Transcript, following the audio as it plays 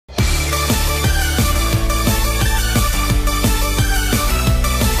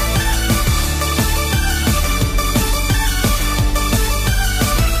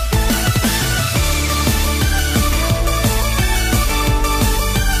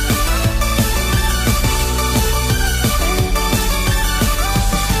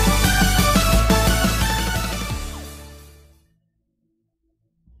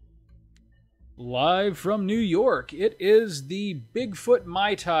live from New York. It is the Bigfoot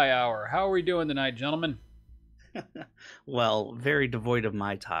Mai Tai hour. How are we doing tonight, gentlemen? Well, very devoid of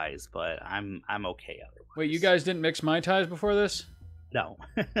Mai Tais, but I'm okay otherwise. Wait, you guys didn't mix Mai Tais before this? No.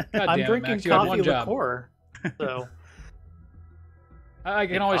 God I'm damn drinking it, Max. You had one coffee job. liqueur. So I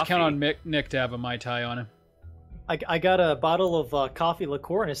can always count on Nick to have a Mai Tai on him. I got a bottle of coffee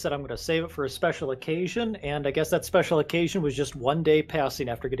liqueur, and I said I'm going to save it for a special occasion. And I guess that special occasion was just one day passing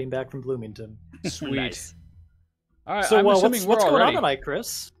after getting back from Bloomington. Sweet. Nice. All right, So I'm assuming what's we're all going on ready. tonight,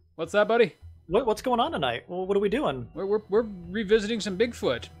 Chris? What's that, buddy? What's going on tonight? Well, what are we doing? We're revisiting some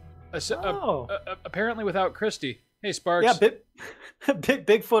Bigfoot. Apparently without Christy. Hey, Sparks. Yeah,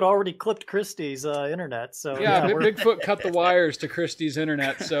 Bigfoot already clipped Christie's internet. So yeah, Bigfoot cut the wires to Christie's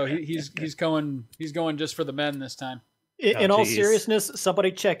internet, so he's going just for the men this time. In all seriousness,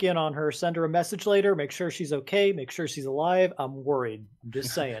 somebody check in on her. Send her a message later. Make sure she's okay. Make sure she's alive. I'm worried. I'm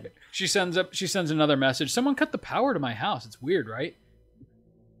just saying. She sends another message. Someone cut the power to my house. It's weird, right?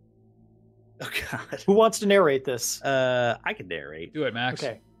 Oh God. Who wants to narrate this? I can narrate. Do it, Max.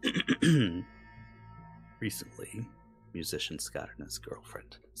 Okay. Recently, musician Scott and his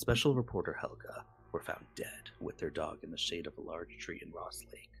girlfriend, special reporter Helga, were found dead with their dog in the shade of a large tree in Ross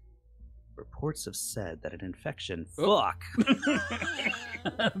Lake. Reports have said that an infection. Fuck.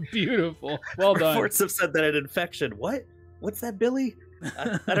 Beautiful. Well done. Reports have said that an infection. What? What's that, Billy?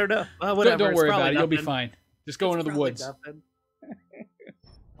 I don't know. Whatever. Don't worry about it. Nothing. You'll be fine. Just go into the woods. Nothing.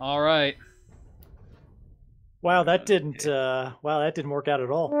 All right. Wow, that didn't work out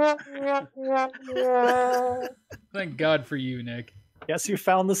at all. Thank God for you, Nick. Guess you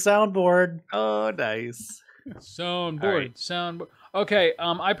found the soundboard. Oh, nice. Soundboard. Right. Soundboard. Okay,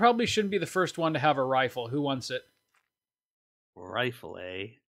 I probably shouldn't be the first one to have a rifle. Who wants it? Rifle, eh?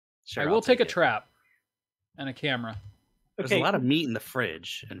 Sure. I will take a it. trap and a camera. There's a lot of meat in the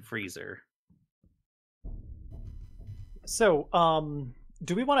fridge and freezer. So,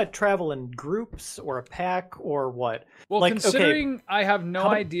 do we want to travel in groups or a pack or what? Well, like, considering I have no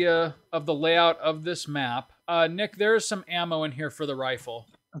idea of the layout of this map, Nick, there's some ammo in here for the rifle.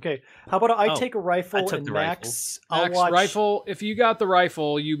 Okay, how about I take a rifle took and the Max? Max, I'll watch... rifle. If you got the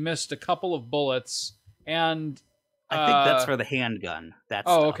rifle, you missed a couple of bullets, and I think that's for the handgun. That's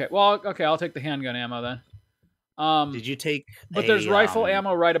okay. Well, okay, I'll take the handgun ammo then. Did you take? But there's rifle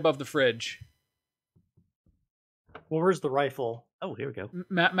ammo right above the fridge. Well, where's the rifle? Oh, here we go.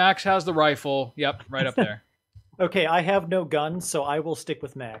 Max has the rifle. Yep, right up there. Okay, I have no gun, so I will stick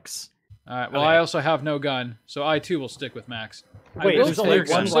with Max. All right. Well, I also have no gun, so I too will stick with Max. Wait, there's only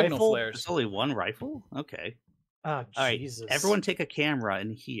one signal rifle? flares. There's only one rifle? Okay. Oh, All right. Jesus. Everyone take a camera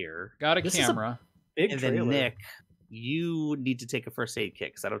in here. Got a This camera. Big And trailer. then Nick, you need to take a first aid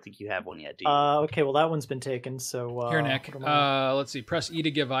kit because I don't think you have one yet, do you? Okay, well that one's been taken, so... Here, Nick. Let's see. Press E to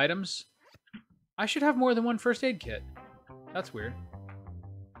give items. I should have more than one first aid kit. That's weird.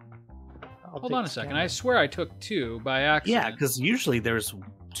 Hold on a second. I swear I took two by accident. Yeah, because usually there's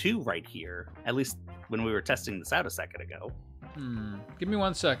two right here. At least when we were testing this out a second ago. Give me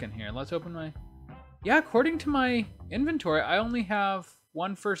 1 second here. Let's open my... Yeah, according to my inventory, I only have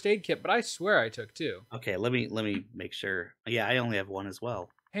one first aid kit, but I swear I took two. Okay, let me make sure. Yeah, I only have one as well.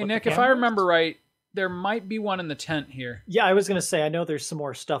 Hey, Nick, if I remember right, there might be one in the tent here. Yeah, I was going to say, I know there's some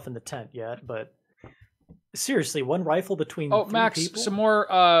more stuff in the tent yet, but... Seriously, one rifle between three Max, people? some more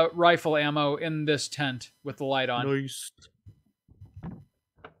rifle ammo in this tent with the light on. Nice.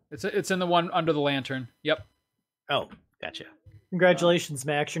 It's in the one under the lantern. Yep. Oh, gotcha. Congratulations,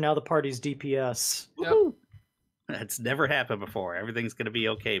 Max. You're now the party's DPS. Yep. That's never happened before. Everything's gonna be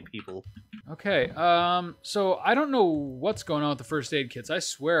okay, people. Okay. So I don't know what's going on with the first aid kits. I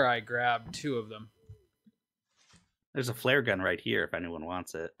swear I grabbed two of them. There's a flare gun right here if anyone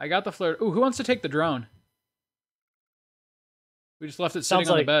wants it. I got the flare. Ooh, who wants to take the drone? We just left it sitting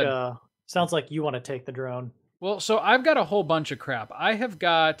on the bed. Sounds like you want to take the drone. Well, so I've got a whole bunch of crap. I've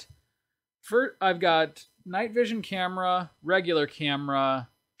got night vision camera, regular camera,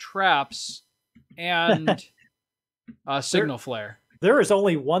 traps, and signal flare. There is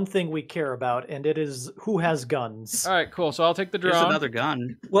only one thing we care about, and it is who has guns. All right, cool. So I'll take the drone. There's another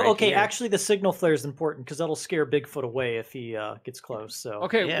gun. Well, right okay, here. actually the signal flare is important because that'll scare Bigfoot away if he gets close. So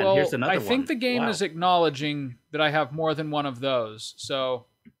Okay, Yeah, well, here's another I think one. the game Wow. is acknowledging that I have more than one of those. So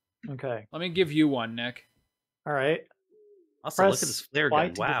okay, let me give you one, Nick. all right. Also, look at this flare Y gun.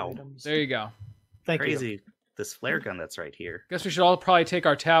 to give Wow. items. There you go. Thank Crazy. This flare gun that's right here. Guess we should all probably take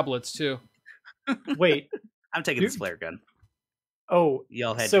our tablets too. you. Wait. I'm taking this flare gun. Oh,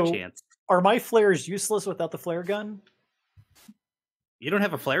 Y'all had so your chance. are my flares useless without the flare gun? You don't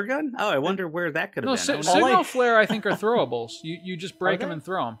have a flare gun? Oh, I wonder where that could have No, been. Oh, no. signal flare I think are throwables. You just break Are them they? and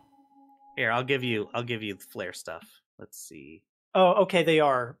throw them. Here, I'll give you the flare stuff. Let's see. Oh, okay, they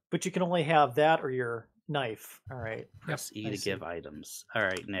are, but you can only have that or your knife. All right. Press E I to see. give items. All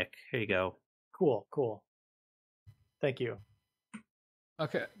right, Nick. Here you go. Cool. Thank you.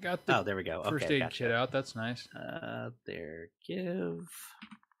 Okay, got the there we go. first Okay, aid gotcha. kit out. That's nice. There, give.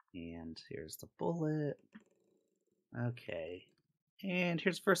 And here's the bullet. Okay. And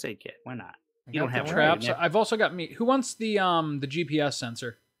here's first aid kit. Why not? I You got don't the have one, traps. Nick? I've also got meat. Who wants the GPS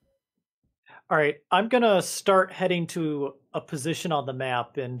sensor? All right, I'm gonna start heading to a position on the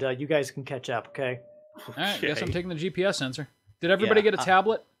map, and you guys can catch up. Okay. All right, guess I'm Okay. taking the GPS sensor. Did everybody Yeah, get a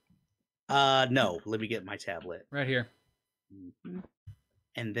tablet? No. Let me get my tablet. Right here. Mhm.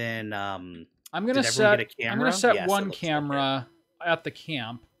 And then, I'm gonna Did everyone set. get a I'm camera? gonna set Yes, it one looks like it. camera at the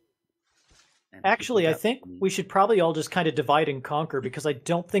camp. and Actually, I people got- think we should probably all just kind of divide and conquer because I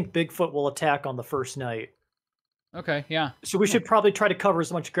don't think Bigfoot will attack on the first night. Okay, yeah. So we should probably try to cover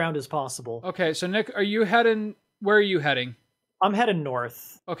as much ground as possible. Okay, so Nick, are you heading? Where are you heading? I'm heading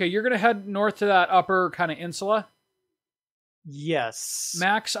north. Okay, you're gonna head north to that upper kind of insula. Yes.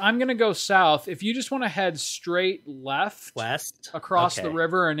 Max, I'm gonna go south. If you just want to head straight left West across the Okay.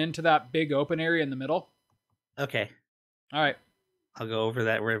 river and into that big open area in the middle. Okay. All right. I'll go over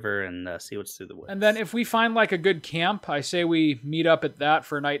that river and see what's through the woods. And then if we find like a good camp, I say we meet up at that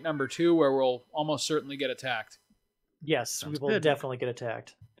for night number 2 where we'll almost certainly get attacked. Yes, we Sounds will good. definitely get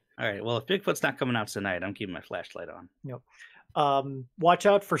attacked. All right. Well, if Bigfoot's not coming out tonight, I'm keeping my flashlight on. Watch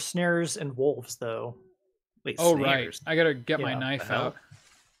out for snares and wolves, though. Wait. Oh, snares. right. I got to get my Yeah, knife the hell? out.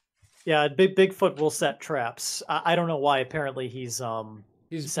 Yeah, Bigfoot will set traps. I don't know why. Apparently, he's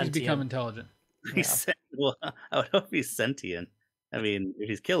He's sentient. become intelligent. He's well, I would hope he's sentient. I mean, if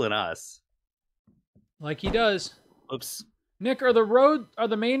he's killing us. Like he does. Oops. Nick, are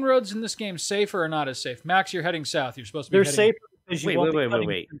the main roads in this game safer or not as safe? Max, you're heading south. You're supposed to be They're heading... safer because you Wait, won't wait, be wait, cutting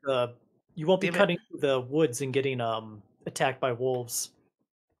wait. through the you won't be Damn it. cutting through the woods and getting attacked by wolves.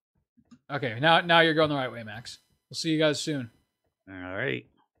 Okay, now you're going the right way, Max. We'll see you guys soon. All right.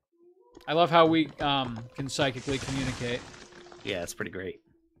 I love how we can psychically communicate. Yeah, it's pretty great.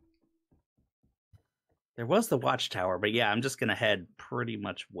 There was the watchtower, but yeah, I'm just gonna head pretty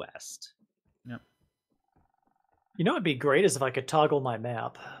much west. Yep. You know, it'd be great is if I could toggle my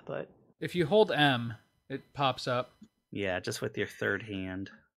map, but If you hold M, it pops up. Yeah, just with your third hand.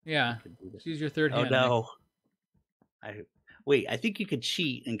 Yeah. You can do this. Just use your third Oh hand. no! I think you could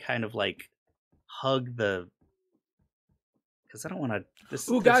cheat and kind of like hug the. Because I don't want to. Nick.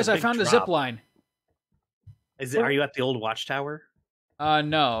 Ooh, guys, I found a zip line. Are you at the old watchtower?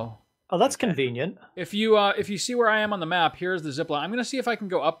 No. oh, that's Okay. convenient. If you see where I am on the map, here's the zip line. I'm gonna see if I can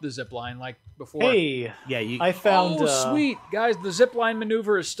go up the zip line like before. Hey, Yeah, you. I found. Oh, sweet, guys! The zip line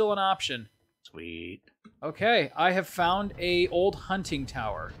maneuver is still an option. Sweet. Okay, I have found a old hunting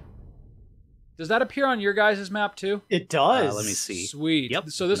tower. Does that appear on your guys' map too? It does. Let me see. Sweet. Yep,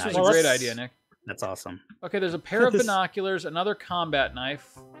 So this was nice. a great Well, idea, Nick. That's awesome. Okay, there's a pair of This- binoculars, another combat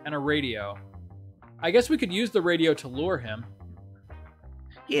knife, and a radio. I guess we could use the radio to lure him.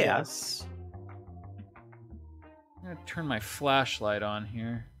 Yeah. Yes. I'm gonna turn my flashlight on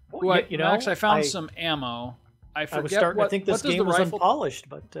here. Well, Ooh, you know, Max, I found some ammo. I I forget was starting what, to think what this does game the was rifle. unpolished,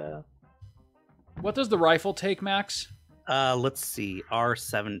 but What does the rifle take, Max? Let's see.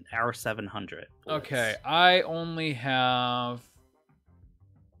 R700. Okay, I only have.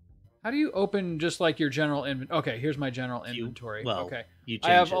 How do you open just like your general inventory? Okay, here's my general inventory. well, okay, You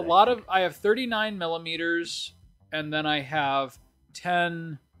I have change a it, lot think. of. I have 39 millimeters, and then I have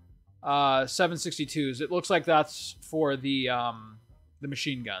 10 762s. It looks like that's for the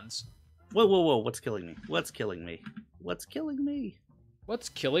machine guns. Whoa! What's killing me? What's killing me? What's killing me? What's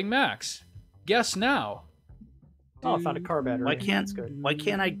killing Max? Guess now. oh, I found a car battery. Why can't That's good. Why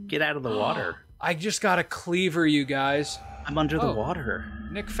can't I get out of the water? I just got a cleaver, you guys. I'm under the Oh. water.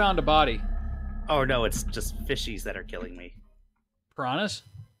 Nick found a body. Oh no, it's just fishies that are killing me. Piranhas?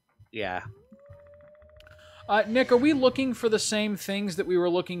 Yeah. Nick, are we looking for the same things that we were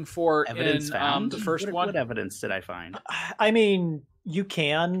looking for Evidence in found. the first what, one? What evidence did I find? I mean, you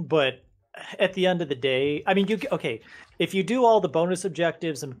can, but at the end of the day, I mean, okay. If you do all the bonus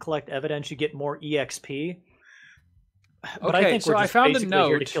objectives and collect evidence, you get more EXP. But I Okay, think so we're I just found a basically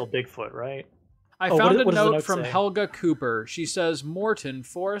here to note. kill Bigfoot, right? I Oh, found a what does the note note from say? Helga Cooper. She says Morton,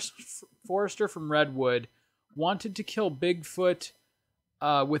 Forrester from Redwood, wanted to kill Bigfoot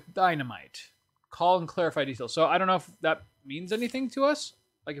with dynamite. Call and clarify details. So I don't know if that means anything to us.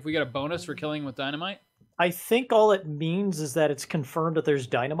 Like if we get a bonus for killing with dynamite. I think all it means is that it's confirmed that there's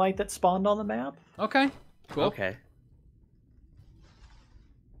dynamite that spawned on the map. Okay, cool. Okay.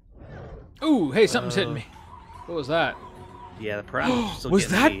 Ooh, hey, something's hitting me. What was that? Yeah, the parameter's still Was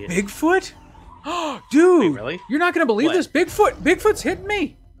that getting Bigfoot? Dude, Wait, really? you're not gonna believe What? this. Bigfoot's hitting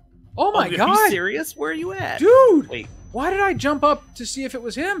me. Oh my Are god. you serious? Where are you at? Dude, Wait. why did I jump up to see if it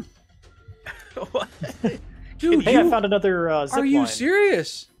was him? What? Dude, Hey, I found another zip are you line.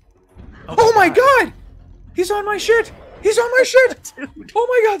 serious? Oh my god! He's on my shit! He's on my shit! Dude, Oh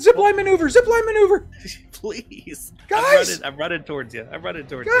my god, zipline maneuver, zipline maneuver! please. Guys! I'm running towards you. I'm running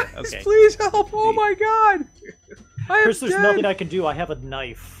towards Guys, you. Okay. please help! Oh my god! I am Chris, there's dead. nothing I can do. I have a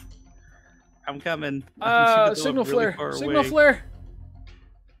knife. I'm coming. I'm Signal really flare. far Signal away. flare.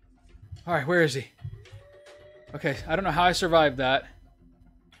 Alright, where is he? Okay, I don't know how I survived that.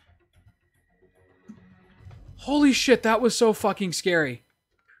 Holy shit, that was so fucking scary.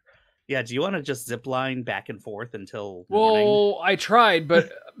 Yeah, do you want to just zip line back and forth until morning? Well, I tried,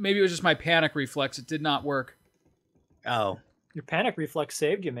 but maybe it was just my panic reflex. It did not work. Oh, Your panic reflex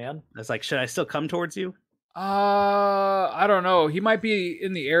saved you, man. I was like, should I still come towards you? I don't know. He might be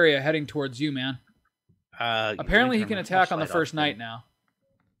in the area heading towards you, man. Apparently he can attack on the first night now.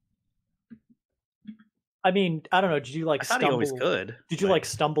 I mean, I don't know. Did you like I thought stumble? he always could. Did you but- like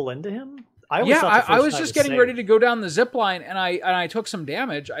stumble into him? I always Yeah, thought the I first was night just getting safe. ready to go down the zip line, and I took some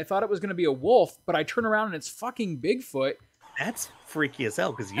damage. I thought it was going to be a wolf, but I turn around and it's fucking Bigfoot. That's freaky as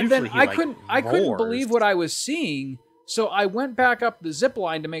hell because And usually then he I couldn't roars. believe what I was seeing, so I went back up the zip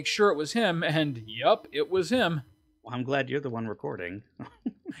line to make sure it was him, and yup, it was him. Well, I'm glad you're the one recording.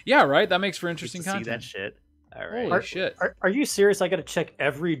 Yeah, right. That makes for Get interesting to see content. that shit. All right. Holy shit! Are you serious? I got to check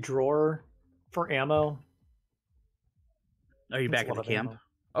every drawer for ammo. Are you That's back a at lot the of camp? ammo.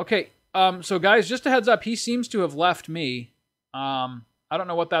 Okay, so guys, just a heads up, he seems to have left me. I don't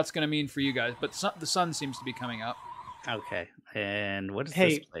know what that's going to mean for you guys, but the sun seems to be coming up. Okay. And what is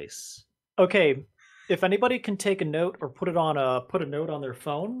Hey. this place? Okay, if anybody can take a note or put a note on their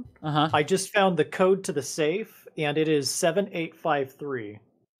phone, Uh-huh. I just found the code to the safe, and it is 7853.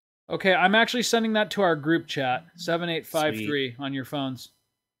 Okay, I'm actually sending that to our group chat, 7853 on your phones.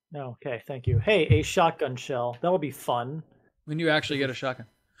 Okay, thank you. Hey, a shotgun shell. That'll be fun. When you actually get a shotgun.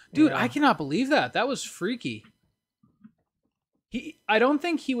 Dude, Yeah. I cannot believe that. That was freaky. I don't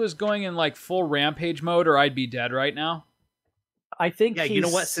think he was going in like full rampage mode or I'd be dead right now. I think Yeah, you know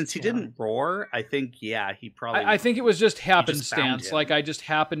what? he's- Since he yeah. didn't roar, I think, yeah, he probably... I think it was just found happenstance. him. Like I just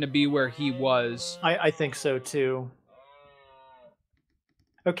happened to be where he was. I think so too.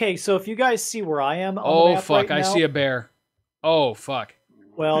 Okay, so if you guys see where I am on the Oh, map fuck. right I now, see a bear. Oh, fuck.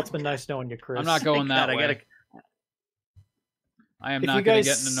 Well, it's been nice knowing you, Chris. I'm not going that God, way. I am If not you going to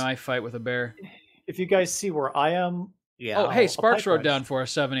get in guys- a knife fight with a bear. If you guys see where I am, Yeah. Oh, hey, I'll Sparks type wrote that. down for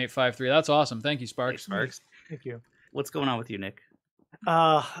us 7853. That's awesome. Thank you, Hey, Sparks. Sparks. thank you. What's going on with you, Nick?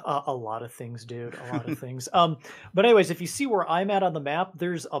 A lot of things, dude. A lot of things. But anyways, if you see where I'm at on the map,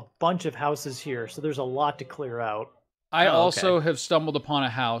 there's a bunch of houses here, so there's a lot to clear out. I Oh, also okay. have stumbled upon a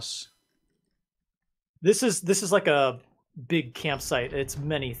house. This is like a big campsite. It's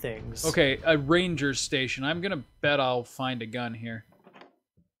many things. Okay, a ranger station. I'm going to bet I'll find a gun here.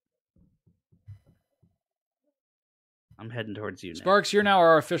 I'm heading towards you, Nick. Sparks, you're now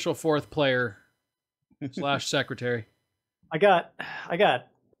our official fourth player / secretary. I got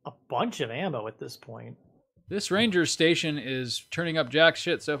a bunch of ammo at this point. This ranger station is turning up jack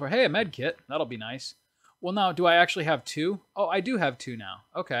shit so far. Hey, a med kit. That'll be nice. Well, now, do I actually have two? Oh, I do have two now.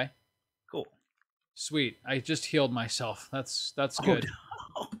 Okay. Cool. Sweet. I just healed myself. That's Oh, good.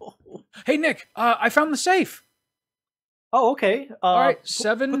 no. Hey, Nick, I found the safe. Oh, okay. All right, put the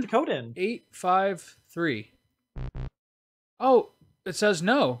 7 code in. 853. Oh, it says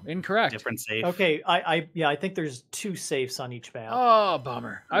no. Incorrect. Different safe. Okay, I think there's two safes on each map. Oh,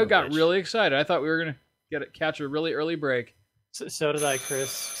 bummer. I Oh, got bitch. really excited. I thought we were gonna catch a really early break. So did I,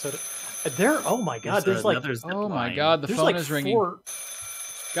 Chris. There. Oh my God. There's like another zip Oh my line. god, the there's phone like is ringing.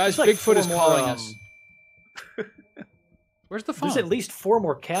 Guys, there's like Bigfoot is four calling more, us. Where's the phone? There's at least 4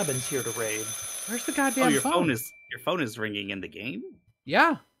 more cabins here to raid. Where's the goddamn Oh, your phone? your phone is ringing in the game?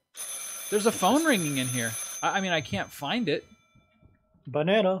 Yeah. There's a phone ringing in here. I mean, I can't find it.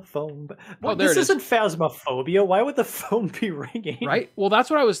 Banana phone. Well, there this it is. isn't phasmophobia. Why would the phone be ringing? Right? Well, that's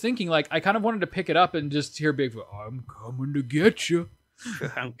what I was thinking. Like, I kind of wanted to pick it up and just hear Bigfoot. I'm coming to get you.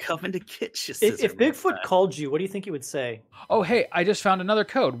 I'm coming to get you, If Bigfoot Scissorman. called you, what do you think he would say? Oh, hey, I just found another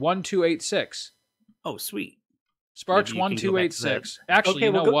code. 1286. Oh, sweet. Sparks Maybe you can go back to 1286. Actually, Okay,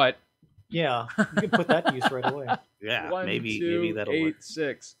 you well, know go- what? Yeah, you can put that to use right away. Yeah, maybe that'll work.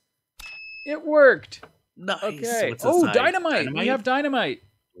 1286. It worked. Nice. Okay. What's Oh, inside? dynamite. We have dynamite.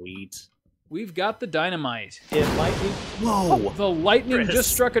 Sweet. We've got the dynamite. It might be. Whoa! The lightning Chris.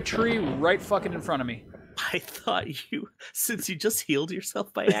 just struck a tree right fucking in front of me. I thought since you just healed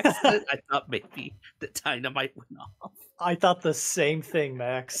yourself by accident, I thought maybe the dynamite went off. I thought the same thing,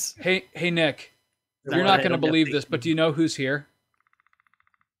 Max. Hey, Nick. No, You're not I going to don't get believe the- this, but do you know who's here?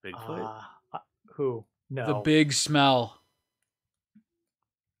 Bigfoot. Who? No. The big smell.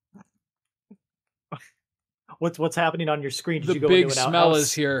 What's happening on your screen? Did The you go big into an smell outhouse?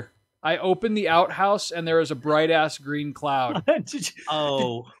 is here. I opened the outhouse and there is a bright ass green cloud.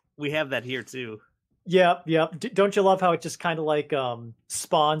 Oh, we have that here too. Yep. Don't you love how it just kind of like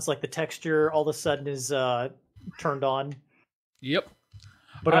spawns, like the texture all of a sudden is turned on, Yep.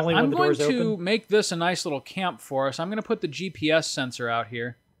 but only when I'm the going door's to open? make this a nice little camp for us. I'm going to put the GPS sensor out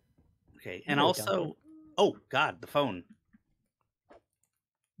here. Okay, and There we also, oh God, the phone.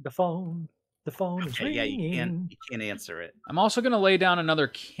 The phone is Okay, yeah, ringing. you can't answer it. I'm also going to lay down another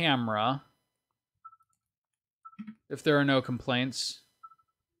camera. If there are no complaints.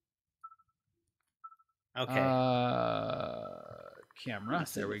 Okay. Camera.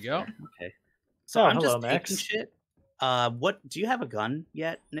 There we go. Okay. So Oh, I'm hello, just Max. taking shit. What? Do you have a gun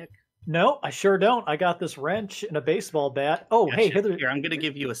yet, Nick? No, I sure don't. I got this wrench and a baseball bat. Oh, Gotcha. hey, Hither. Here, I'm gonna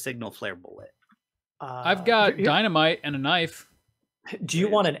give you a signal flare bullet. I've got here- dynamite and a knife. Do you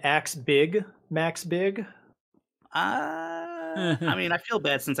want an axe big, Max big? I mean, I feel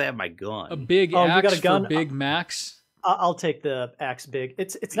bad since I have my gun. A big Oh, you got axe a gun? for Big Max. I'll take the axe big.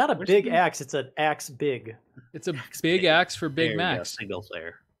 It's not a Where's big the- axe. It's an axe big. It's a Axe big big. axe for There Big we go, Max. single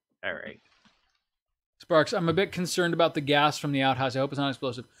flare. All right. Sparks, I'm a bit concerned about the gas from the outhouse. I hope it's not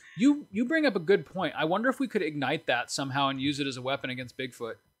explosive. You bring up a good point. I wonder if we could ignite that somehow and use it as a weapon against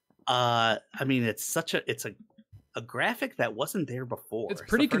Bigfoot. I mean, it's a graphic that wasn't there before. It's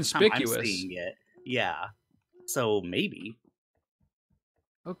pretty the first time I'm conspicuous. seeing it. Yeah. So maybe.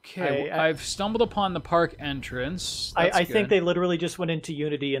 Okay, I've stumbled upon the park entrance. That's I think good. they literally just went into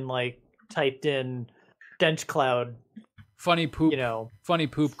Unity and like typed in dense cloud, funny poop, funny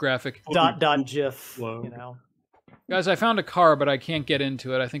poop graphic. dot gif, Whoa. Guys, I found a car, but I can't get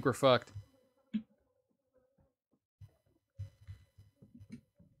into it. I think we're fucked.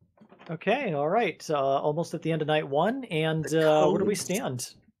 Okay, all right. Almost at the end of night one, and where do we codes. stand?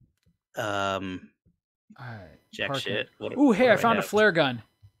 All right. Jack park shit. it. Ooh, hey, what I do found a have? flare gun.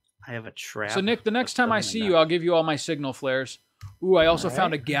 I have a trap. So Nick, the next time I see you, I'll. I'll give you all my signal flares. Ooh, I also All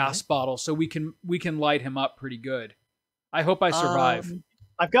found a right, gas bottle, so we can light him up pretty good. I hope I survive.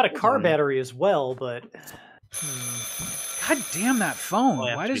 I've got a Hold car on. battery as well, but God damn that phone! Oh, I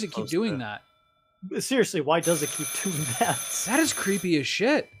have Why to does be it keep close doing to- that? seriously, why does it keep doing that? That is creepy as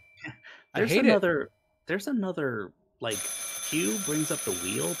shit. I hate There's another like Q brings up the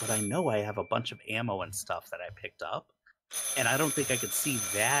wheel, but I know I have a bunch of ammo and stuff that I picked up, and I don't think I could see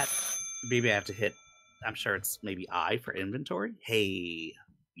that. Maybe I have to hit. I'm sure it's maybe I for inventory. Hey,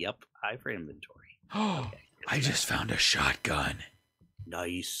 yep, I for inventory. it. Oh, I just found a shotgun.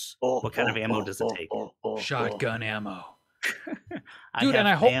 Nice. What kind of ammo does it take? Shotgun ammo. I Dude, and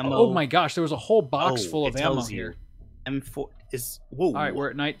I have hope. ammo. Oh my gosh, there was a whole box Oh, full of it ammo tells you. here. M4 is whoa. All right, we're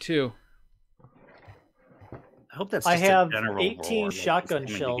at night 2. I hope that's. I just a have general 18 roar, like, shotgun coming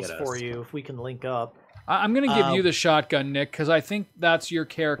to shells get for us. you if we can link up. I'm gonna give you the shotgun, Nick, because I think that's your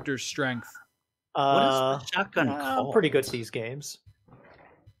character's strength. What is the shotgun I'm called? pretty good at these games.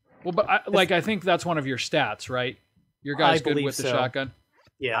 Well, but I think that's one of your stats, right? Your guy's good believe with the so. shotgun,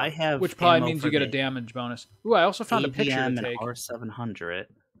 Yeah, I have, which probably ammo means for you get a the damage bonus. Ooh, I also found a picture AVM to and take. R700,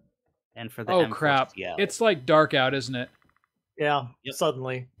 and for the Oh M4 crap! CL. It's like dark out, isn't it? yeah. Yep.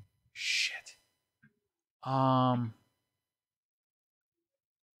 Suddenly, Shit.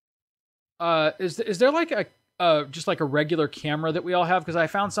 Is there like a just like a regular camera that we all have? Because I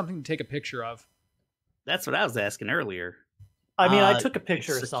found something to take a picture of. That's what I was asking earlier. I mean, I Uh, took a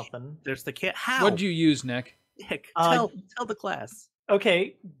picture it's of a- something. There's the cat. How? What'd you use, Nick? Nick, Uh, tell the class.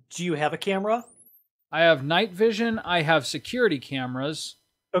 Okay, do you have a camera? I have night vision. I have security cameras.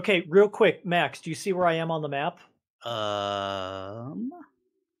 Okay, real quick, Max, do you see where I am on the map?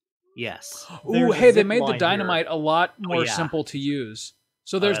 Yes. Ooh, There's a hey, they zip made the line dynamite a lot more yeah. simple to use.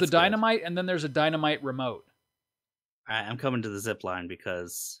 So there's the that's good. dynamite, and then there's a dynamite remote. All right, I'm coming to the zip line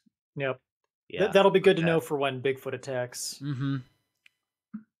because Yep. yeah, That'll be good to okay. know for when Bigfoot attacks. Mm-hmm.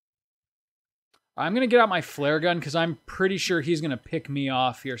 I'm gonna get out my flare gun because I'm pretty sure he's gonna pick me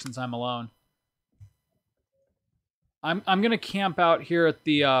off here since I'm alone. I'm gonna camp out here at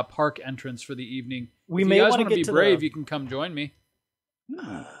the park entrance for the evening. We if may you guys want to want to get be to brave, the... you can come join me.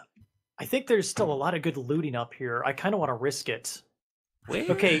 I think there's still a lot of good looting up here. I kind of want to risk it. Where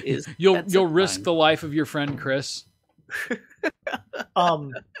Okay, is You'll that zip risk line? the life of your friend Chris.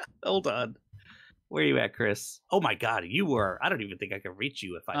 Hold on. Where are you at, Chris? Oh my God, you were. I don't even think I could reach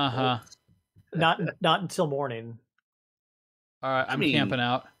you if I. Uh-huh. looked. Not until morning. All right, I'm camping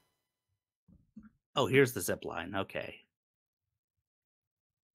out. Oh, here's the zip line. Okay.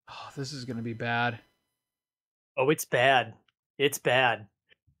 Oh, this is gonna be bad. Oh, it's bad. It's bad.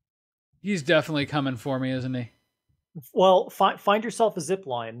 He's definitely coming for me, isn't he? Well, find yourself a zip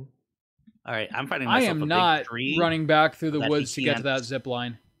line. All right, I'm finding I myself am a not big tree running back through the that woods he to get to can't- that zip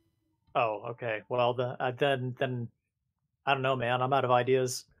line. Oh, okay. Well, then I don't know, man. I'm out of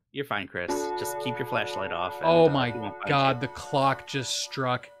ideas. You're fine, Chris. Just keep your flashlight off. And, Oh he my won't find god, the clock just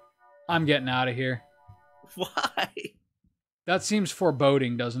struck. I'm getting out of here. you. Why? That seems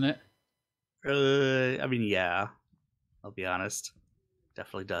foreboding, doesn't it? I mean, yeah. I'll be honest.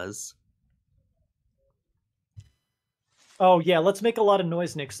 Definitely does. Oh yeah, let's make a lot of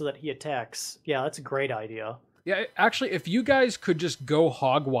noise, Nick, so that he attacks. Yeah, that's a great idea. Yeah, actually, if you guys could just go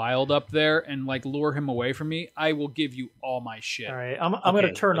hog wild up there and like lure him away from me, I will give you all my shit. All right, I'm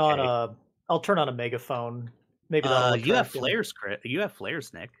gonna turn on a. I'll turn on a megaphone. Maybe that'll. You have attract him. flares, Chris. You have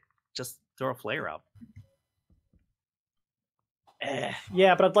flares, Nick. Just throw a flare out.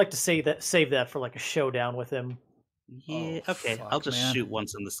 Yeah, but I'd like to save that for like a showdown with him. Yeah. Oh, okay. fuck, I'll just man. shoot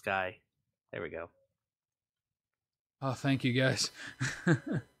once in the sky. There we go. Oh, thank you guys.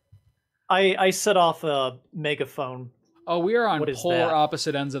 I set off a megaphone. Oh, we are on What is polar that?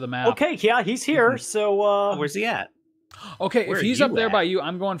 opposite ends of the map. Okay, yeah, he's here. So Oh, where's he at? Okay, Where if are he's you up there at? by you,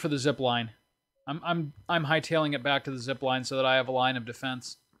 I'm going for the zip line. I'm hightailing it back to the zip line so that I have a line of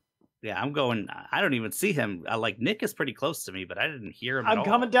defense. Yeah, I'm going. I don't even see him. Like Nick is pretty close to me, but I didn't hear him. I'm at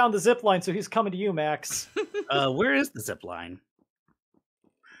coming down the zip line, so he's coming to you, Max. all. Where is the zip line?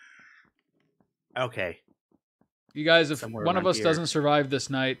 Okay, You guys, if Somewhere one of around us here. doesn't survive this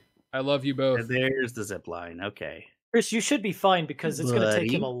night, I love you both. there's the zip line. Okay. Chris, you should be fine because it's going to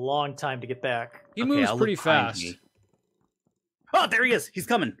take him Buddy. a long time to get back. He Okay, moves I'll look pretty behind fast. me. Oh, there he is. He's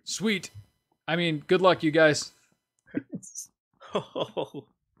coming. Sweet. I mean, good luck, you guys. Oh,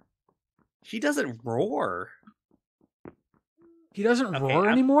 he doesn't roar. He doesn't Okay, roar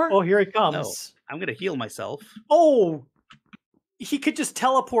I'm- anymore? Oh, here he comes. I'm gonna heal myself. Oh, he could just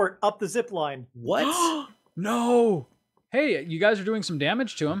teleport up the zip line. What? No. Hey, you guys are doing some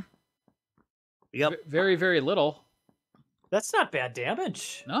damage to him. Yep. Very, very little. That's not bad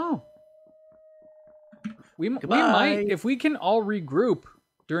damage. No. We Goodbye. might, if we can all regroup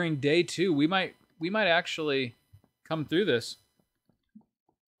during day 2, we might actually come through this.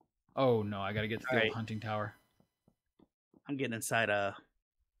 Oh no, I gotta get to the Alright. old hunting tower. I'm getting inside a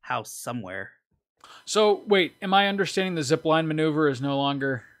house somewhere. So wait, am I understanding the zipline maneuver is no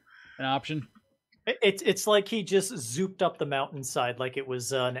longer an option? It's like he just zooped up the mountainside like it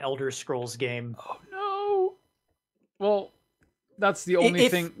was an Elder Scrolls game. Oh no. Well, that's the only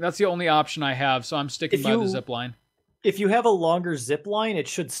thing. That's the only option I have. So I'm sticking If by the you- zip line. If you have a longer zip line, it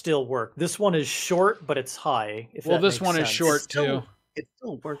should still work. This one is short, but it's high. If Well, that this makes one is sense. short Still- too. It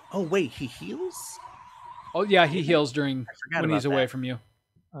still works. Oh wait, he heals? Oh yeah, he heals during forgot when he's about away that. from you.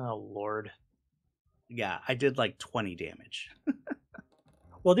 Oh lord. Yeah, I did like 20 damage.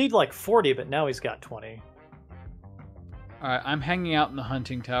 Well, need like 40, but now he's got 20. All right, I'm hanging out in the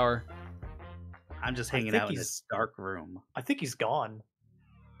hunting tower. I'm just I hanging think out in he's- this dark room. I think he's gone.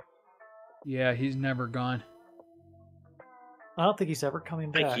 Yeah, he's never gone. I don't think he's ever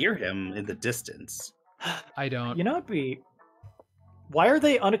coming back. I hear him in the distance. I don't. You know, it'd be. Why are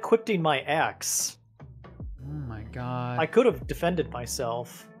they unequipping my axe? Oh my god. I could have defended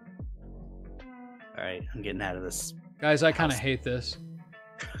myself. All right, I'm getting out of this. Guys, I kind of hate this.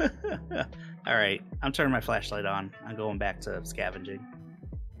 All right, I'm turning my flashlight on. I'm going back to scavenging.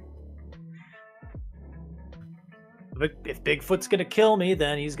 But if Bigfoot's gonna kill me,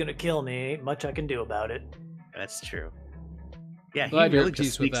 then he's gonna kill me. Ain't much I can do about it. That's true. Yeah, he Glad you're really at just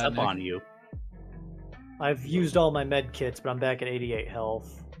peace with sneaks that, up Nick. on you. I've used all my med kits, but I'm back at 88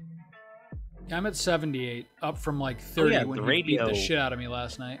 health. I'm at 78, up from like 30 yeah, when the he beat the radio- shit out of me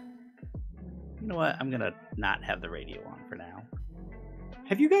last night. You know what? I'm gonna not have the radio on for now.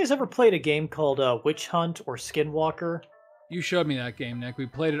 Have you guys ever played a game called Witch Hunt or Skinwalker? You showed me that game, Nick. We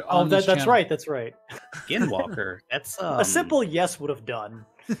played it Oh, on this that's channel. right. That's right. Skinwalker. That's A simple yes would have done.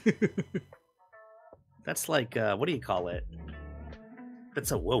 That's like what do you call it?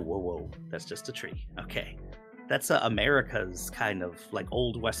 That's a whoa. That's just a tree. Okay, that's America's kind of like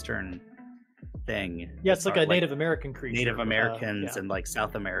old Western thing. Yeah, it's like Or, a Native American creature. Native Americans yeah. and like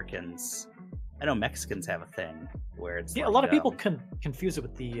South Americans. I know Mexicans have a thing where it's Yeah, like, a lot of people confuse it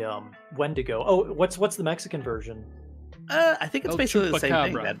with the Wendigo. Oh, what's the Mexican version? I think it's El basically the same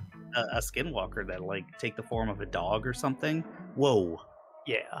thing. Chupacabra. That a skinwalker that like take the form of a dog or something. Whoa,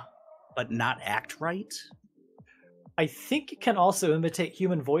 Yeah. but not act right. I think it can also imitate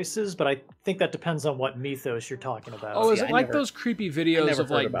human voices, but I think that depends on what mythos you're talking about. Oh, is See, it I like never- those creepy videos never of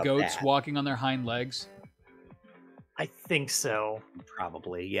heard like about goats that. walking on their hind legs? I think so.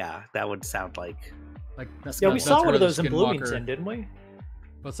 Probably, yeah. That would sound like. Like Yeah, we that's saw one where of the those in skinwalker- Bloomington, didn't we?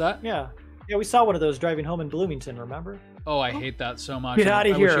 What's that? Yeah. Yeah, we saw one of those driving home in Bloomington, remember? Oh, I hate that so much. Get outta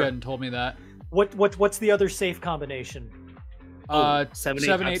I wish you here. hadn't told me that. What's the other safe combination?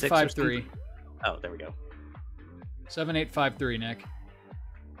 7853. Oh, there we go. 7853, Nick.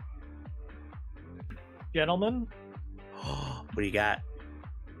 Gentlemen, What do you got?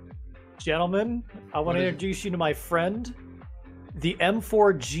 gentlemen, I want What to is it? introduce you to my friend, the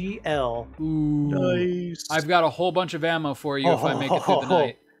M4GL. Ooh. Nice. I've got a whole bunch of ammo for you if I make it through the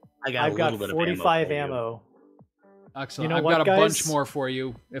night. I got I've a got little bit 45 of ammo. ammo. Excellent. You know I've what, got a bunch guys? more for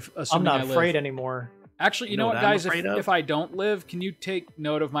you if I'm assuming not I live. afraid anymore. Actually, you You know know what, what I'm guys? afraid of? If I don't live, can you take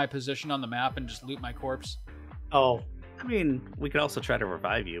note of my position on the map and just loot my corpse? Oh, I mean, we could also try to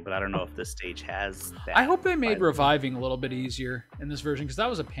revive you, but I don't know if this stage has that. I hope they made by the- reviving a little bit easier in this version because that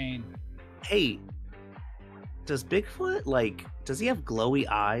was a pain. Hey, does Bigfoot, like, does he have glowy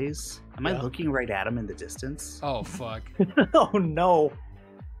eyes? Am I Yeah. looking right at him in the distance? Oh fuck. oh no.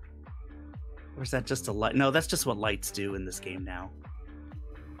 Or is that just a light? No, that's just what lights do in this game now.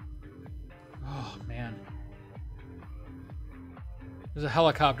 Oh man. There's a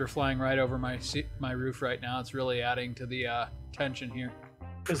helicopter flying right over my roof right now. It's really adding to the tension here.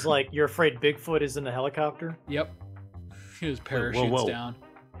 It's like you're afraid Bigfoot is in the helicopter? Yep. His Whoa, parachutes whoa. down.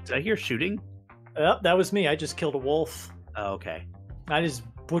 Did I hear shooting? Yep, that was me. I just killed a wolf. Oh, okay. I just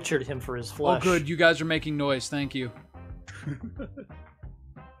butchered him for his Oh flesh. good, you guys are making noise. Thank you.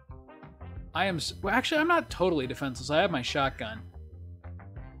 I am well, actually I'm not totally defenseless. I have my shotgun.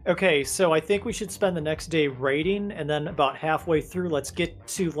 Okay, so I think we should spend the next day raiding, and then about halfway through, let's get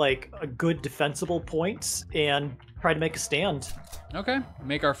to like a good defensible points and try to make a stand. Okay,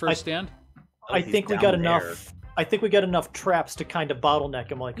 make our first stand. Oh, I he's think we down got there. enough. I think we got enough traps to kind of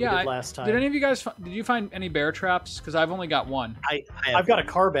bottleneck him like we Yeah, did last time. Did any of you guys did you find any bear traps? Because I've only got one. I've got a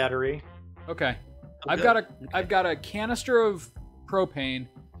car battery. Okay. Oh, I've good. got a canister of propane,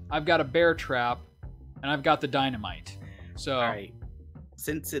 I've got a bear trap, and I've got the dynamite. So All right.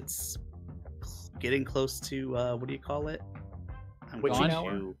 Since it's getting close to what do you call it? Witching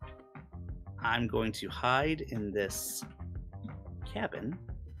I'm going to hide in this cabin.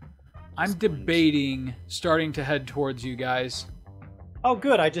 I'm Just going to- debating starting to head towards you guys. Oh,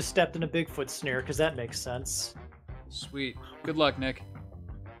 good. I just stepped in a Bigfoot snare because that makes sense. Sweet. Good luck, Nick.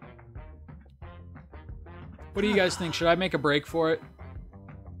 What do you guys think? Should I make a break for it?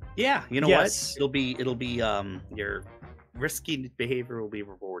 Yeah, you know Yes. what? It'll be your risky behavior will be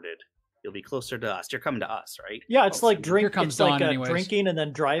rewarded. You'll be closer to us. You're coming to us, right? Yeah, it's Oh, like sweet. drink. Here comes It's like Dawn anyways. drinking and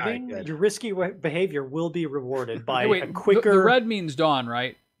then driving. good. Your risky behavior will be rewarded by Hey, wait, a the quicker. red means dawn,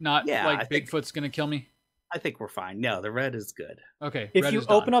 right? Not Yeah, I like think- Bigfoot's gonna kill me. I think we're fine. No, the red is good. Okay. If red you is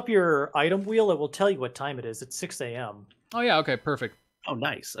dawn. open up your item wheel, it will tell you what time it is. It's 6 a.m. Oh yeah. Okay. Perfect. Oh,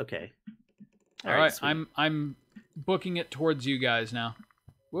 nice. Okay. All right. sweet. I'm booking it towards you guys now.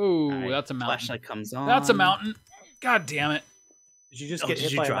 Whoa, All right, that's a mountain. Flashlight comes on. That's a mountain. God damn it. Did you just Oh, get did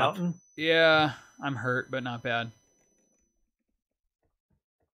hit you by a drop? mountain? Yeah, I'm hurt, but not bad.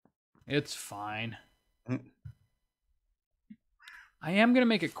 It's fine. Mm. I am going to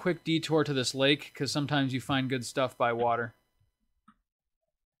make a quick detour to this lake because sometimes you find good stuff by water.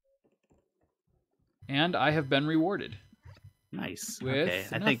 And I have been rewarded. Nice. With Okay.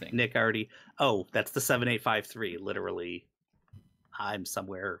 I think nothing. Nick already. Oh, that's the 7853. Literally, I'm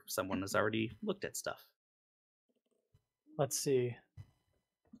somewhere. Someone has already looked at stuff. Let's see.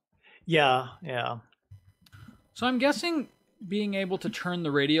 Yeah. So I'm guessing being able to turn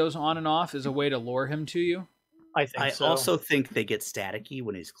the radios on and off is a way to lure him to you I think I so. also think they get staticky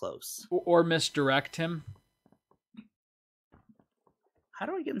when he's close. or misdirect him. How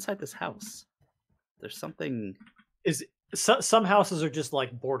do I get inside this house? There's something. Some houses are just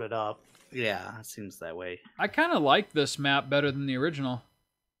like boarded up. Yeah, it seems that way. I kind of like this map better than the original.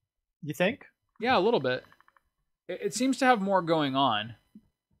 You think? Yeah, a little bit. It seems to have more going on.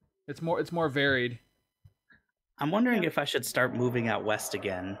 It's more varied. I'm wondering if I should start moving out west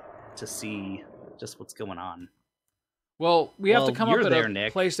again to see just what's going on. Well, we have to Well, come up you're at there, a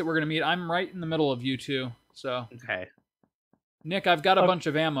Nick. place that we're going to meet. I'm right in the middle of you two. So, Okay. Nick, I've got a Okay. bunch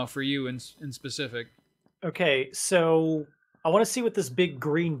of ammo for you in specific. Okay, so I want to see what this big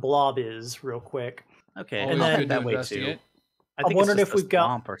green blob is real quick. Okay. Always And then- good to that way too. investigate. I think wondering it's if just a we've got-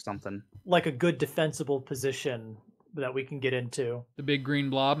 swamp or something. Like a good defensible position that we can get into. The big green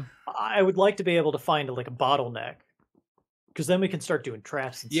blob. I would like to be able to find like a bottleneck, because then we can start doing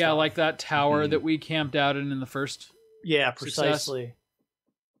traps and Yeah, stuff. like that tower Mhm. that we camped out in the first Yeah, Success. precisely.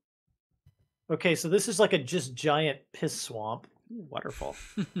 Okay, so this is like a just giant piss swamp. Ooh, waterfall.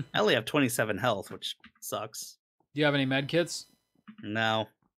 I only have 27 health, which sucks. Do you have any med kits? No,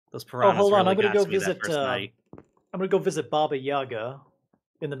 those Oh, piranhas hold on. really I'm gonna got go to me that visit. first night. I'm gonna go visit Baba Yaga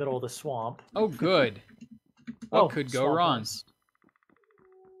in the middle of the swamp. Oh, good. What Oh, could go swamp wrong? ice.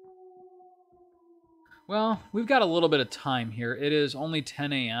 Well, we've got a little bit of time here. It is only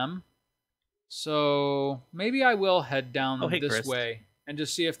 10 a.m. So maybe I will head down Oh, hey, this Chris. way and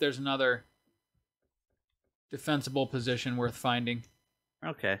just see if there's another defensible position worth finding.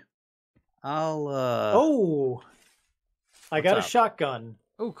 Okay. I'll, Oh, I what's got a up? shotgun.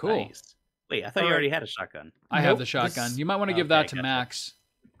 Oh, cool. Nice. Wait, I thought you Alright. already had a shotgun. I have Nope, the shotgun. this- You might want to give Okay, that to gotcha. Max.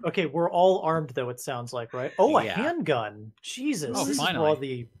 Okay, we're all armed though. It sounds like, right? Oh, a Yeah. handgun. Jesus, Oh, this is where finally. all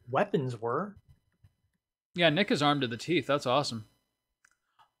the weapons were. Yeah, Nick is armed to the teeth. That's awesome.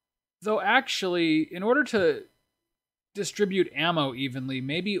 Though, actually, in order to distribute ammo evenly,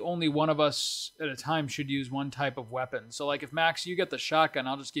 maybe only one of us at a time should use one type of weapon. So, like, if Max, you get the shotgun,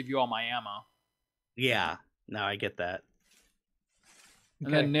 I'll just give you all my ammo. Yeah. No, I get that. And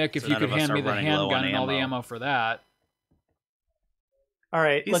Okay. then, Nick, if So you none could of us hand are me the running low on handgun and all the ammo. ammo for that. All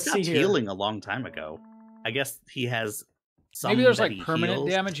right, He let's see stopped here. healing a long time ago. I guess he has some Maybe there's that like he permanent heals.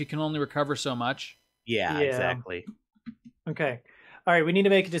 damage. You can only recover so much. Yeah, Yeah. exactly. Okay. All right, we need to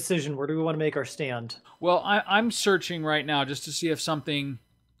make a decision. Where do we want to make our stand? Well, I'm searching right now just to see if something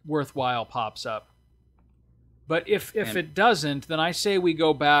worthwhile pops up. But if And- it doesn't, then I say we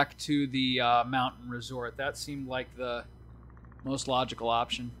go back to the mountain resort. That seemed like the most logical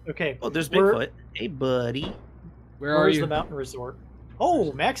option. Okay. Oh, there's Where- Bigfoot. Hey, buddy. Where are Where's you? the mountain resort?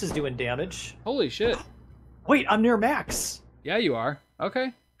 Oh, Max is doing damage. Holy shit. Wait, I'm near Max. Yeah, you are.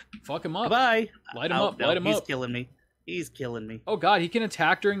 Okay. Fuck him up. Goodbye. Light him Oh, up. no, Light him he's up. killing me. He's killing me. Oh, God. He can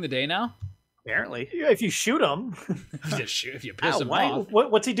attack during the day now? Apparently. Yeah, if you shoot him. Just shoot if you piss Ow, him why- off.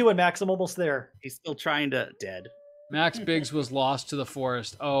 What's he doing, Max? I'm almost there. He's still trying to... Dead. Max Biggs was lost to the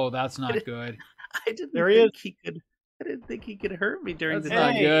forest. Oh, that's not good. I didn't There he think he could... I didn't think he could hurt me during That's the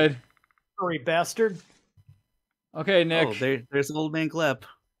not day. Hey. good. Hurry, bastard. Okay, Nick. Oh, there's old man Gleb.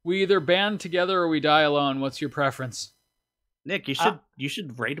 We either band together or we die alone. What's your preference? Nick, you Uh,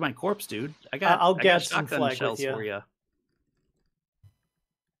 should raid my corpse, dude. I'll I got get some shotgun flag with shells you. for you.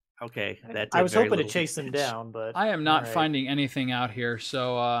 Okay, that I did was very hoping to little chase them damage. down, but I am not all right. finding anything out here.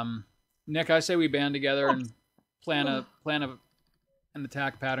 So, Nick, I say we band together and plan an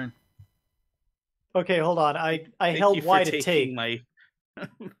attack pattern. Okay, hold on. I Thank held you for Y to taking take. my.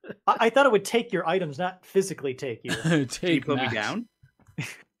 I thought it would take your items, not physically take you. Can you Take put me Max. down?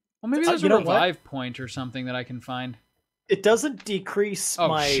 Well, maybe there's you a know what? revive point or something that I can find. It doesn't decrease Oh,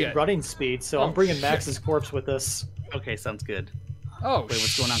 my shit. running speed, so Oh, I'm bringing shit. Max's corpse with us. Okay, sounds good. Oh, Wait,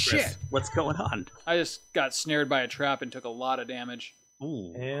 what's going on, shit. Chris? What's going on? I just got snared by a trap and took a lot of damage.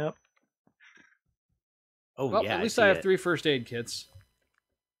 Ooh. Yep. Oh Well, yeah. at least see I have it. 3 first aid kits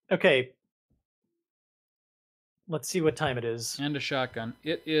Okay. Let's see what time it is. and a shotgun.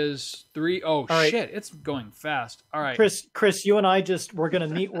 It is 3. Oh, right. shit. It's going fast. All right. Chris, you and I we're gonna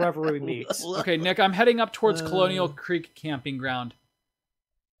meet wherever we meet. Okay, Nick, I'm heading up towards Colonial Uh, Creek Camping Ground.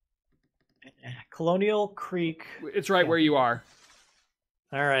 Colonial Creek. It's right where you are.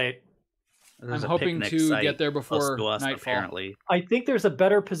 All right. There's I'm a hoping picnic to site get there close before to us, nightfall. apparently. I think there's a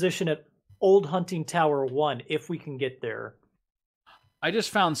better position at Old Hunting Tower 1 if we can get there. I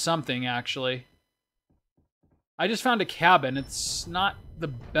just found something, actually. I just found a cabin. It's not the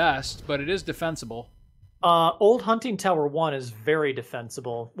best, but it is defensible. Old Hunting Tower 1 is very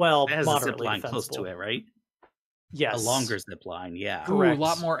defensible. Well, It has a zip moderately line defensible. close to it, right? Yes. A longer zip line, yeah. Ooh, a Correct.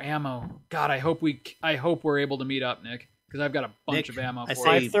 lot more ammo. God, I hope we're able to meet up, Nick, because I've got a bunch Nick, of ammo I for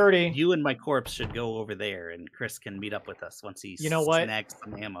say you. 5:30. You and my corpse should go over there, and Chris can meet up with us once he You know what? snags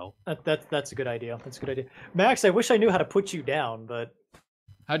some ammo. That's a good idea. That's a good idea. Max, I wish I knew how to put you down, but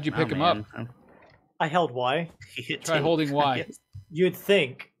How'd you Oh, pick him up? man. I held Y. Try holding Y. Yes. You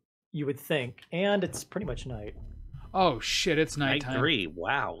would think, and it's pretty much night. Oh shit! It's Night nighttime. 3.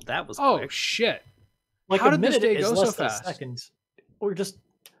 Wow, that was Oh quick. shit! Like How a did this minute day is go so less than a fast? second. Or just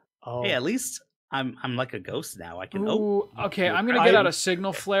oh Hey, at least I'm like a ghost now. I can. Ooh, okay, you're I'm gonna right. get out a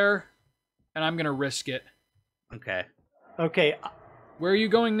signal flare, and I'm gonna risk it. Okay. okay. Where are you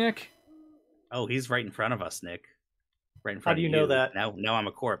going, Nick? Oh, he's right in front of us, Nick. Right in How front do of you know that? Now I'm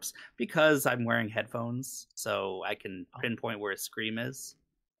a corpse because I'm wearing headphones, so I can Oh. pinpoint where his scream is.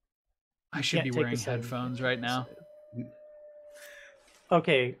 I should can't be take wearing this item. headphones right now.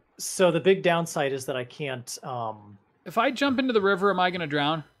 Okay, so the big downside is that I can't. If I jump into the river, am I gonna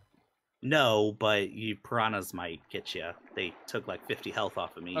drown? No, but you piranhas might get you. They took like 50 health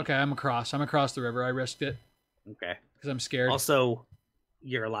off of me. Okay, I'm across. I'm across the river. I risked it. Okay. because I'm scared. Also,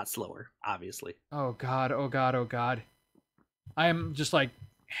 you're a lot slower, obviously. Oh god, oh god, oh god. I am just like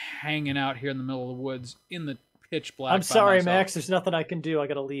hanging out here in the middle of the woods in the pitch black. I'm sorry, myself. Max. There's nothing I can do. I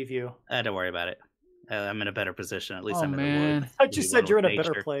gotta leave you. Don't worry about it. I'm in a better position. At least Oh, I'm in the man. woods. I just said you're in a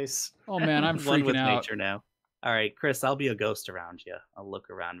better nature. place. Oh man, I'm One with freaking out. nature now. All right, Chris, I'll be a ghost around you. I'll look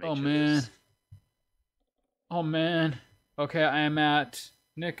around. Make Oh sure man. there's- Oh man. Okay, I am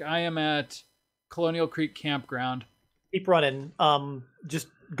at Colonial Creek Campground. Keep running. Just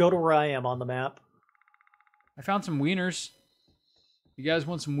go to where I am on the map. I found some wieners. You guys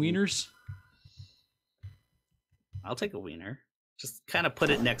want some wieners? I'll take a wiener. Just kind of put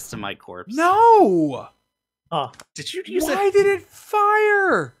it next to my corpse. No! Huh. Did you use Why it? did it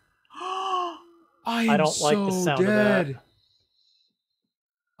fire? I am don't like the so sound of dead. that.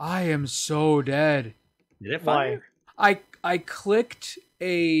 I am so dead. Did it Why? fire? I clicked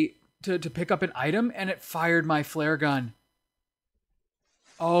to pick up an item and it fired my flare gun.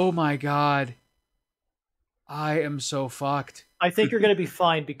 Oh my god. I am so fucked. I think you're going to be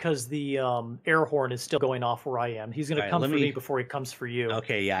fine because the air horn is still going off where I am. He's going to Alright, come let for me- me before he comes for you.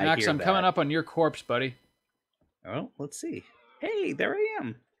 Okay, yeah, I Max, hear I'm that. coming up on your corpse, buddy. Oh, let's see. Hey, there I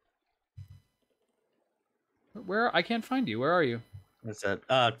am. Where? I can't find you. Where are you? What's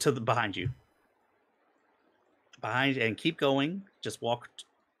that? To the behind you. Behind and keep going. Just walk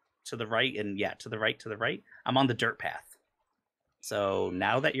to the right and yeah, to the right, to the right. I'm on the dirt path. So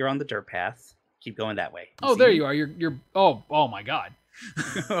now that you're on the dirt path, keep going that way. Oh, there you are. You're oh my god.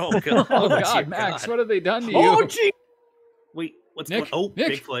 Oh god. Oh dear god, Max, God. what have they done to you? Oh, gee. Wait, what's Nick, going? Oh,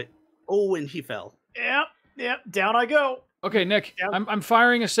 Nick. Bigfoot. Oh, and he fell. Yep. Down I go. Okay, Nick, Yep. I'm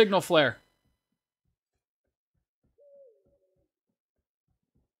firing a signal flare.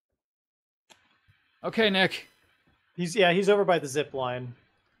 Okay, Nick. He's over by the zip line.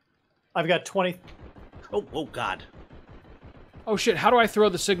 I've got 20. Oh god. Oh shit, how do I throw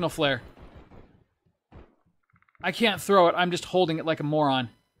the signal flare? I can't throw it, I'm just holding it like a moron.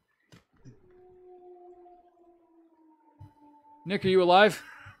 Nick, are you alive?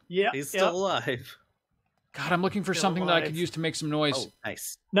 Yeah. He's still alive. God, I'm looking for Still something that I could alive. use to make some noise. Oh,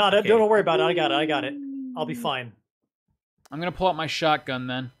 nice. No, Okay. don't worry about it. I got it. I'll be fine. I'm gonna pull out my shotgun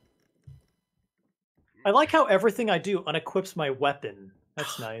then. I like how everything I do unequips my weapon.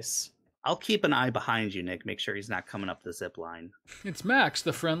 That's nice. I'll keep an eye behind you, Nick. Make sure he's not coming up the zip line. It's Max,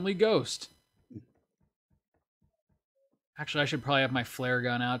 the friendly ghost. Actually, I should probably have my flare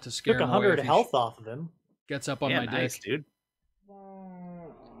gun out to scare Took him away 100 if he health off of him. gets up on yeah, my nice, dick. dude.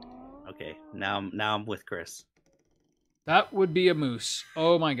 Okay, now I'm with Chris. That would be a moose.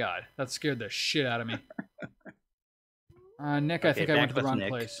 Oh my god, that scared the shit out of me. Nick, I Okay, think I went to back the with wrong Nick.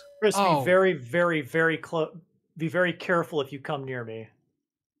 place. Chris, Oh. be very, very, very close. Be very careful if you come near me.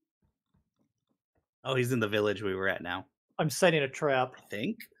 Oh, he's in the village we were at now. I'm setting a trap. I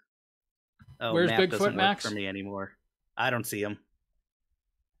think. Oh, Where's map Bigfoot, doesn't work Max? for me anymore. I don't see him.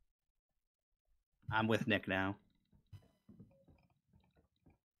 I'm with Nick now.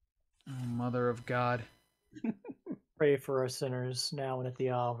 Oh, mother of God. Pray for our sinners now and at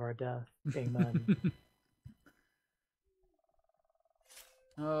the hour of our death. Amen.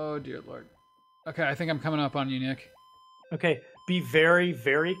 Oh, dear Lord. Okay, I think I'm coming up on you, Nick. Okay, be very,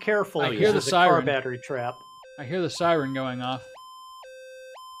 very careful. I because hear the there's a car siren. battery trap. I hear the siren going off.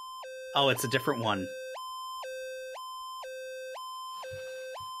 Oh, it's a different one.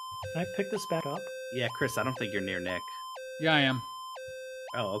 Can I pick this back up? Yeah, Chris, I don't think you're near Nick. Yeah, I am.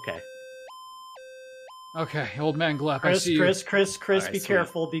 Oh, okay. Okay, old man Glup, I see Chris, you. Alright, be sweet.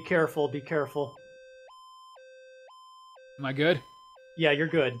 careful, be careful, be careful. Am I good? Yeah, you're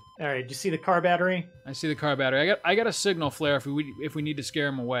good. All right, do you see the car battery? I see the car battery. I got a signal flare if we need to scare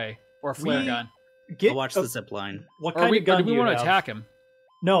him away, or a flare We- gun. I'll watch the zip line. What Or kind of gun do do we you want to have? attack him?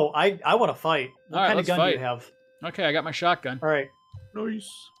 No, I want to fight. What All right, kind of let's gun do fight. you have? Okay, I got my shotgun. All right. Nice.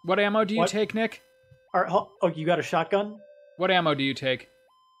 What ammo do you What? take, Nick? All right. Oh, you got a shotgun? What ammo do you take?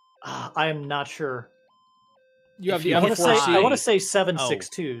 I am not sure. You have If the you I want to say M4C. I want to say Oh,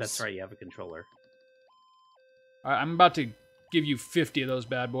 7.62s. that's right. You have a controller. All right, I'm about to give you 50 of those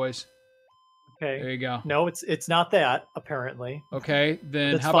bad boys. There Okay. you go. No, it's not that apparently. Okay,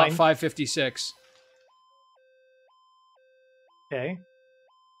 then That's how about fine. 556? Okay.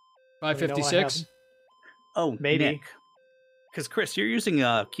 556? Oh, Maybe. Because Chris, you're using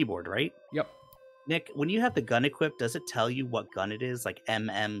a keyboard, right? Yep. Nick, when you have the gun equipped, does it tell you what gun it is? Like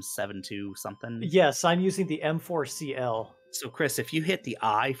MM72 something? Yes, I'm using the M4CL. So, Chris, if you hit the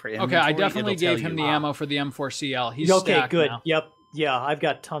I for Okay, inventory, I definitely it'll tell gave him you, the ammo for the M4CL. He's Okay, stacked good. now. Yep. Yeah, I've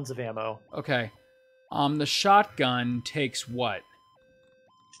got tons of ammo. Okay. The shotgun takes what?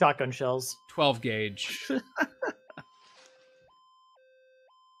 Shotgun shells. 12 gauge.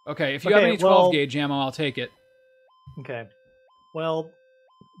 Okay, if you have Okay, any 12 well- gauge ammo, I'll take it. Okay. Well,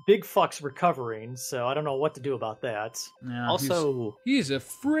 Big Fuck's recovering, so I don't know what to do about that. Yeah, Also, he's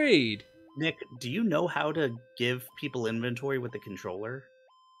afraid. Nick, do you know how to give people inventory with the controller?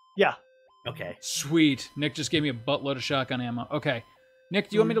 Yeah. Okay. Sweet. Nick just gave me a buttload of shotgun ammo. Okay. Nick,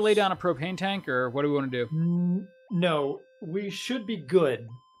 do you want me to lay down a propane tank, or what do we want to do? No, we should be good.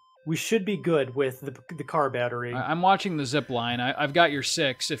 We should be good with the car battery. I'm watching the zip line. I've got your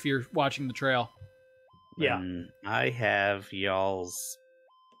 6 if you're watching the trail. Yeah. I have y'all's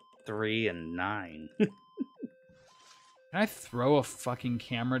 3 and 9. Can I throw a fucking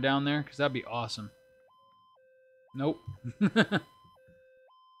camera down there? Because that'd be awesome. Nope.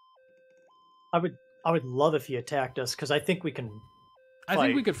 I would love if he attacked us, because I think we can I think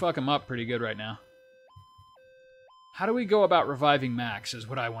fight. we could fuck him up pretty good right now. How do we go about reviving Max is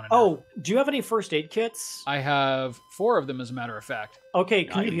what I want to know. Oh, do you have any first aid kits? I have 4 of them, as a matter of fact. Okay,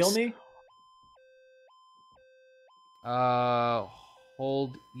 can you Nice. heal me?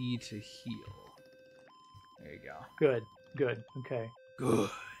 Hold E to heal. There you go. Good. Okay. Good.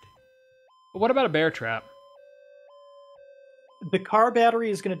 But what about a bear trap? The car battery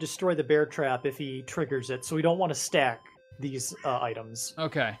is going to destroy the bear trap if he triggers it, so we don't want to stack these items.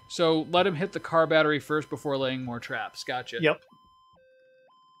 Okay, so let him hit the car battery first before laying more traps. Gotcha. Yep.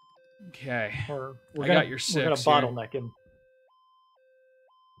 Okay. We're I gonna, got your We're going 6 to here. bottleneck him.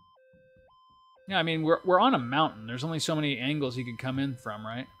 Yeah, I mean, we're on a mountain. There's only so many angles he could come in from,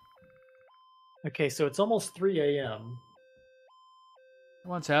 right? Okay, so it's almost 3 a.m. I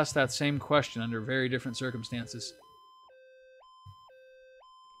once asked that same question under very different circumstances.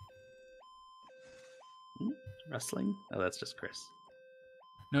 Wrestling? Oh, that's just Chris.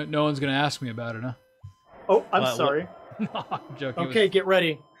 No one's gonna ask me about it, huh? Oh, I'm What- sorry. No, I'm joking. Okay, get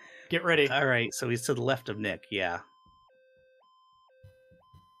ready. Get ready. All right, so he's to the left of Nick, yeah.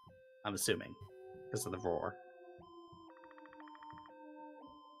 I'm assuming, because of the roar.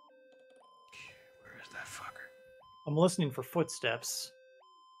 Where is that fucker? I'm listening for footsteps.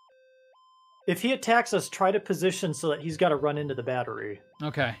 If he attacks us, try to position so that he's got to run into the battery.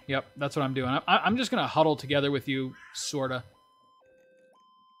 Okay, yep, that's what I'm doing. I'm just gonna huddle together with you, sorta.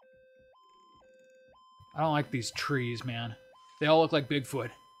 I don't like these trees, man. They all look like Bigfoot.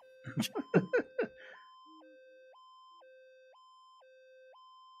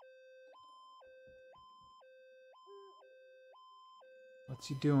 What's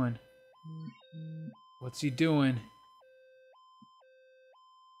he doing? What's he doing?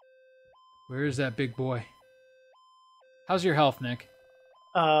 Where is that big boy? How's your health, Nick?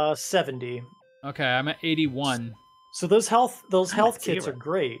 70. Okay, I'm at 81. So those health at kits 0. are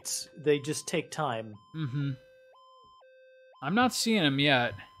great. They just take time. Mm-hmm. I'm not seeing him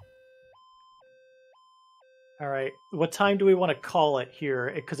yet. All right. What time do we want to call it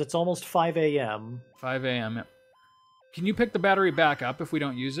here? Because it's almost 5 a.m. 5 a.m. Yep. Can you pick the battery back up if we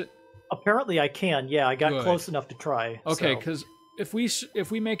don't use it? Apparently I can. Yeah, I got Good. close enough to try. Okay, so. because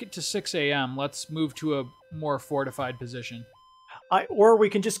if we make it to 6 a.m., let's move to a more fortified position. Or we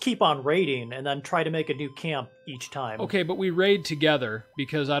can just keep on raiding and then try to make a new camp each time. Okay, but we raid together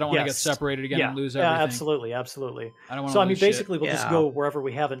because I don't want to get Yes. separated again Yeah, and lose yeah, everything. absolutely. I don't want to So I lose mean, shit. basically, we'll just Yeah. go wherever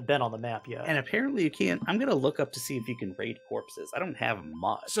we haven't been on the map yet. And apparently you can't. I'm gonna look up to see if you can raid corpses. I don't have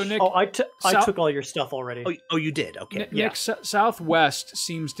much. So Nick, Oh, I Sou- took all your stuff already. Oh, you did. Okay. Nick, yeah. Southwest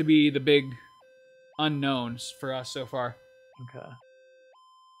seems to be the big unknowns for us so far. Okay.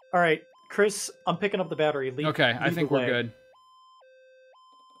 All right, Chris, I'm picking up the battery. Okay, I lead think the we're way. good.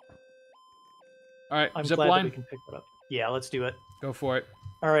 All right, I'm zip glad that line, we can pick that up. Yeah, let's do it. go for it.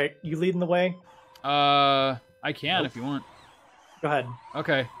 All right, you leading the way? I can Nope. if you want. Go ahead.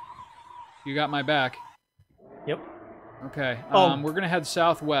 Okay, you got my back. Yep. Okay, Oh. we're gonna head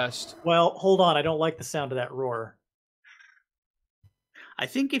southwest. Well, hold on. I don't like the sound of that roar. I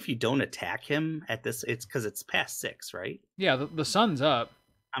think if you don't attack him at this, it's because it's past 6, right? Yeah, the sun's up.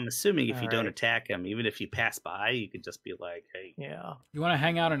 I'm assuming if you don't Alright. attack him, even if you pass by, you could just be like, "Hey, Yeah. You want to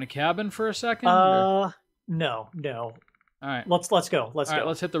hang out in a cabin for a second? or- No. All right. Let's go. Let's All right, go.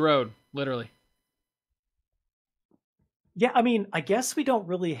 let's hit the road. Literally. Yeah, I mean, I guess we don't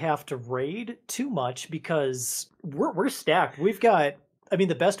really have to raid too much because we're stacked. We've got. I mean,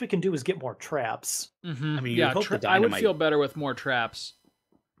 the best we can do is get more traps. Mm-hmm. I mean, you'd yeah, hope the I would dynamite- feel better with more traps.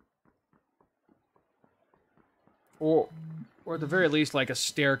 Or at the very least, like a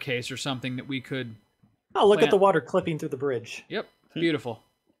staircase or something that we could. Oh, look at Plant. the water clipping through the bridge. Yep, beautiful.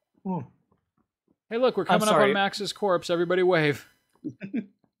 Hmm. Hey, look, we're coming up sorry. on Max's corpse. Everybody wave.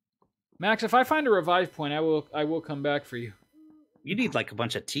 Max, if I find a revive point, I will come back for you. you need like a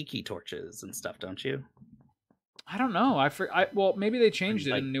bunch of tiki torches and stuff, don't you?" I don't know. Well, maybe they changed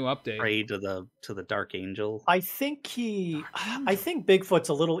it Like, in a new update. Pray to the dark angel. I think Bigfoot's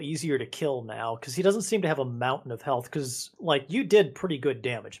a little easier to kill now because he doesn't seem to have a mountain of health. Because like you did pretty good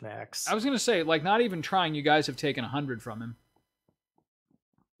damage, Max. I was gonna say, like, not even trying, you guys have taken 100 from him.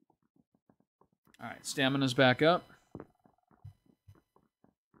 All right, stamina's back up.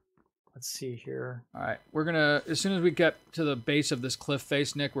 Let's see here. All right, we're gonna, as soon as we get to the base of this cliff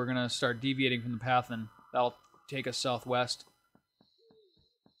face, Nick, we're gonna start deviating from the path, and that'll take us southwest.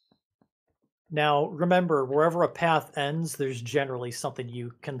 Now, remember, wherever a path ends, there's generally something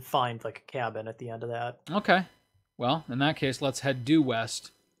you can find, like a cabin at the end of that. Okay. Well, in that case, let's head due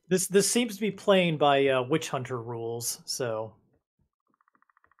west. This seems to be playing by witch hunter rules, so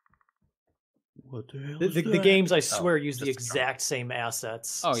What the hell the games, I swear, use just the a drum. exact same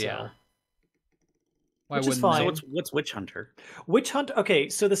assets. Oh, so. yeah. Why Which is wouldn't they? fine. So what's Witch Hunter? Witch Hunt. Okay,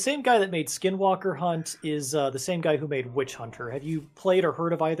 so the same guy that made Skinwalker Hunt is the same guy who made Witch Hunter. Have you played or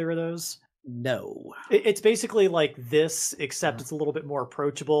heard of either of those? No. It's basically like this, except it's a little bit more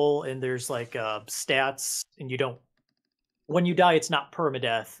approachable, and there's like stats, and you don't. When you die, it's not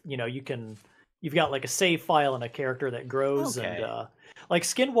permadeath. You know, you've got like a save file and a character that grows, Okay. and like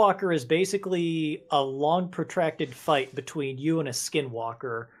Skinwalker is basically a long, protracted fight between you and a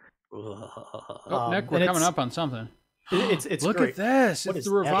Skinwalker. Oh, Nick, we're and coming it's- up on something. It's Look great. at this. What It's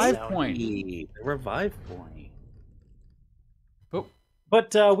is the that revive sound? point. The revive point. Oh,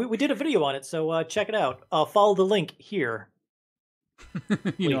 But we did a video on it, so check it out. Follow the link here.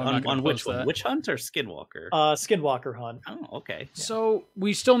 you know, Wait, I'm not gonna on which post one? that. Witch Hunt or Skinwalker? Skinwalker Hunt. Oh, okay. So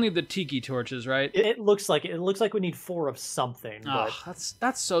we still need the tiki torches, right? It looks like it. It looks like we need 4 of something. But Ah,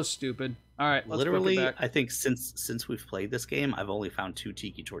 that's so stupid. All right, let's Literally, book it back. I think since we've played this game, I've only found 2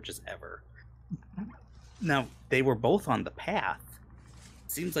 tiki torches ever. Now, they were both on the path.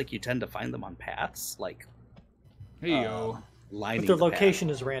 Seems like you tend to find them on paths, like Hey yo. lining but their the path.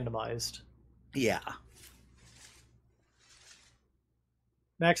 location is randomized. Yeah.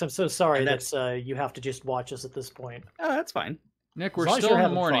 Max, I'm so sorry And that you have to just watch us at this point. Oh, that's fine. Nick, As we're long as still you're in the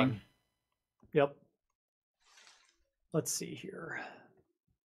having morning. fun. Yep. Let's see here.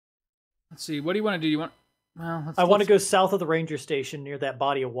 Let's see. What do you want to do? You want? Well, I want to go south of the ranger station near that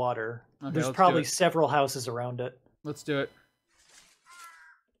body of water. Okay, There's let's do probably it. several houses around it. Let's do it.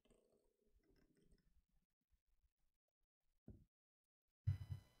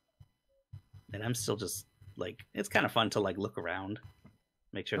 And I'm still just like, it's kind of fun to like look around,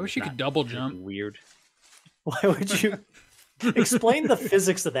 make sure. I wish there's you could not double anything jump. Weird. Why would you explain the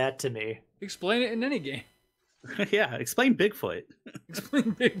physics of that to me? Explain it in any game. Yeah, explain Bigfoot.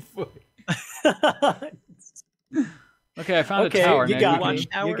 Explain Bigfoot. Okay, I found Okay, a tower. you Nick. got We me. can-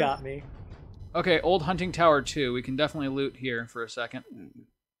 Tower? You got me. Okay, old hunting tower 2. We can definitely loot here for a second.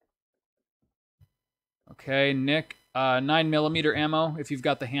 Okay, Nick, 9mm ammo if you've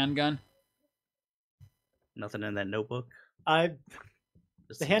got the handgun. Nothing in that notebook.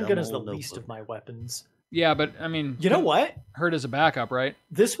 Just The a handgun dumb is the old least of notebook. my weapons. Yeah, but I mean, You know what? hurt as a backup, right?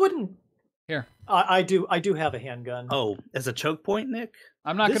 This wouldn't. Here. I do have a handgun. Oh, as a choke point, Nick?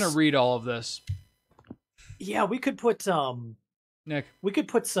 I'm not This- going to read all of this. Yeah, we could put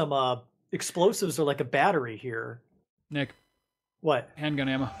Nick, some explosives or like a battery here. Nick, What? handgun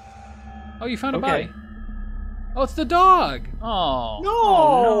ammo. Oh, you found a Okay. body. Oh, it's the dog. Oh. No!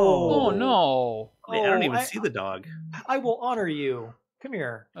 Oh no. Wait, I don't Oh, even see the dog. I will honor you. Come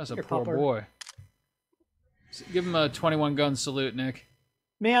here. That's a Here, poor Popper. boy. Give him a 21 gun salute, Nick.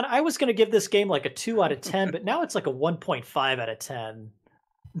 Man, I was gonna give this game like a 2 out of 10, but now it's like a 1.5 out of 10.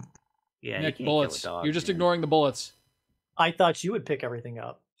 Yeah, Nick, you can't bullets. kill a dog. You're just man. ignoring the bullets. I thought you would pick everything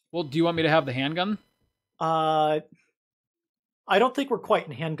up. Well, do you want me to have the handgun? I don't think we're quite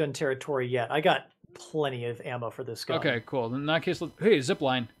in handgun territory yet. I got plenty of ammo for this gun. Okay, cool. In that case, hey, zip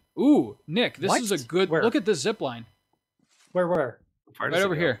line. Ooh, Nick, this is a What? good. Where? Look at this zip line Where? How far does right it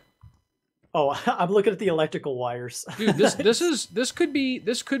over go? here, Oh, I'm looking at the electrical wires. dude. This could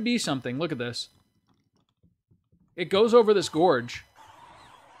be something. Look at this. It goes over this gorge.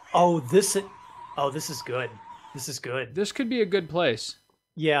 This is good. This is good. This could be a good place.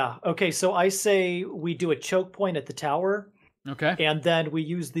 Yeah. Okay, so I say we do a choke point at the tower, Okay. and then we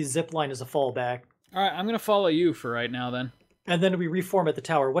use the zip line as a fallback, All right, I'm gonna follow you for right now then. and then we reform at the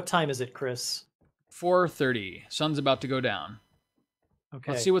tower. What time is it, Chris? 4:30. Sun's about to go down.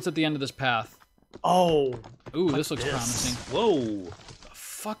 Okay. Let's see what's at the end of this path. Oh, Ooh, What's this looks this? promising. Whoa, The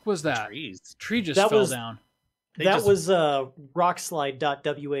fuck was that? trees. Tree just That fell was- down. They that just- was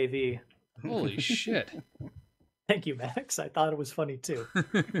rockslide.wav. Holy shit. Thank you, Max. I thought it was funny too.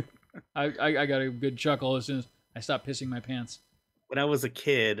 I got a good chuckle as soon as I stopped pissing my pants. When I was a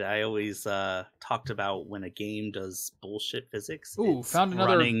kid, I always talked about when a game does bullshit physics. Ooh, it's found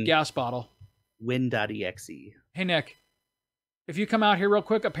another running gas bottle. Win.exe. Hey, Nick. If you come out here real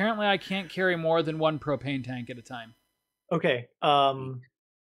quick, apparently I can't carry more than one propane tank at a time. Okay. So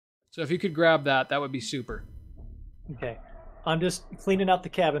if you could grab that, that would be super. Okay. I'm just cleaning out the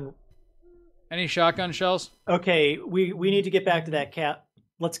cabin. Any shotgun shells? Okay, we need to get back to that cat.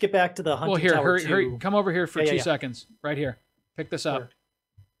 Let's get back to the hunting Well, here, tower hurry. Come over here for 2 Yeah. seconds. Right here. Pick this up.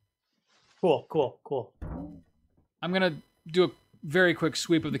 Sure. Cool. I'm going to do a very quick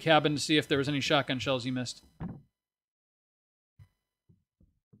sweep of the cabin to see if there was any shotgun shells you missed.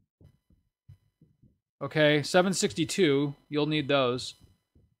 Okay, 762. You'll need those.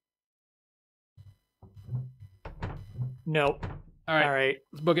 No. All right. All right.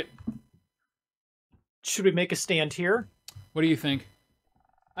 Let's book it. Should we make a stand here? What do you think?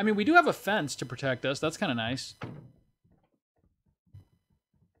 I mean, we do have a fence to protect us. That's kind of nice.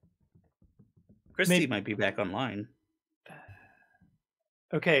 Christy might be back online.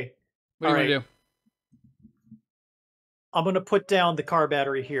 Okay. What do you want to do? I'm going to put down the car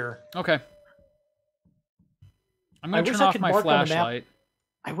battery here. Okay. I'm going to wish turn I off could my mark on the map. flashlight.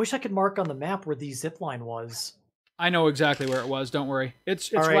 I wish I could mark on the map where the zip line was. I know exactly where it was. Don't worry.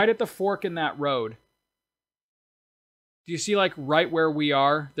 It's All right. right at the fork in that road. Do you see, like, right where we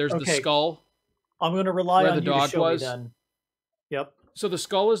are? There's the Okay. skull. I'm going to rely Where on the you to dog show was? me then. Yep. So the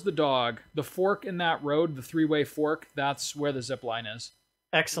skull is the dog. The fork in that road, the three-way fork, that's where the zip line is.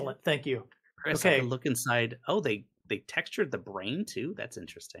 Excellent. Thank you. Chris, I Okay. can look inside. Oh, they textured the brain too? That's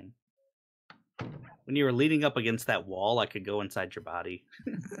interesting. When you were leaning up against that wall, I could go inside your body.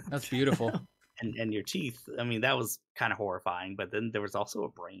 That's beautiful. And your teeth. I mean, that was kind of horrifying, but then there was also a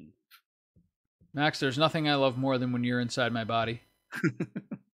brain. Max, there's nothing I love more than when you're inside my body.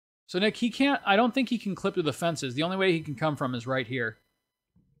 So, Nick, I don't think he can clip to the fences. The only way he can come from is right here.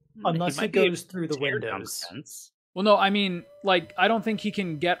 Unless might it be able goes through the tear down the windows. fence. Well, no, I mean, like, I don't think he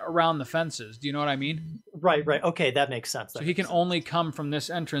can get around the fences. Do you know what I mean? Right. Okay, that makes sense. So he can only come from this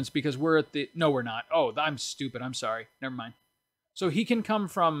entrance because we're at the... No, we're not. Oh, I'm stupid. I'm sorry. Never mind. So he can come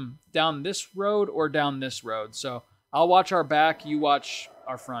from down this road or down this road. So I'll watch our back. You watch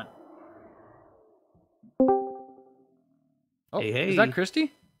our front. Oh, Hey. Is that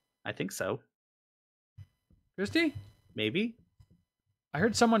Christy? I think so. Christy? Maybe. I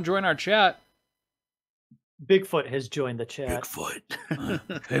heard someone join our chat. Bigfoot has joined the chat. Bigfoot.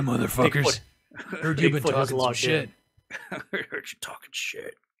 Hey, motherfuckers. Heard you've been Bigfoot has talking some logged shit. I heard you talking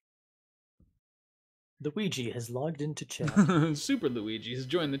shit. The Ouija has logged into chat. Super Luigi has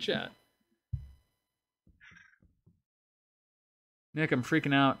joined the chat. Nick, I'm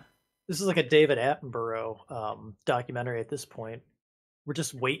freaking out. This is like a David Attenborough documentary at this point. We're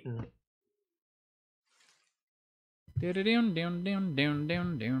just waiting.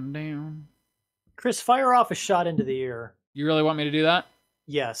 Down. Chris, fire off a shot into the air. You really want me to do that?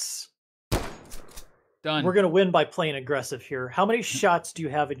 Yes. Done. We're going to win by playing aggressive here. How many shots do you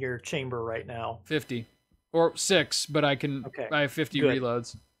have in your chamber right now? 50. Or 6, but I can. Okay. I have 50 Good.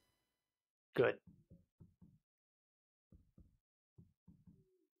 reloads. Good.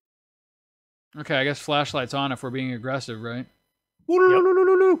 Okay, I guess flashlight's on if we're being aggressive, right?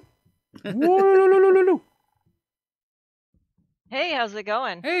 Hey, how's it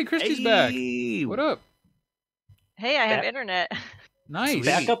going? Hey, Christy's back. Hey! What up? Hey, I have Back- internet. Nice.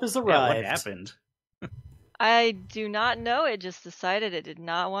 Backup has Yeah, arrived. what happened? I do not know. It just decided it did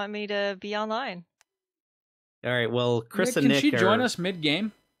not want me to be online. All right, well, Chris Nick, and can Nick she join are- us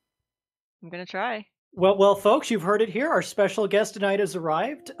mid-game? I'm gonna try. Well, folks, you've heard it here. Our special guest tonight has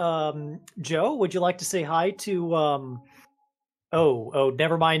arrived. Joe, would you like to say hi to? Oh,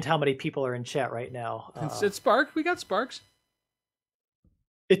 never mind. How many people are in chat right now? It's Spark. We got Sparks.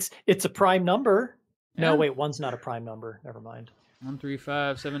 It's a prime number. No, Yeah. wait, one's not a prime number. Never mind. 1, 3,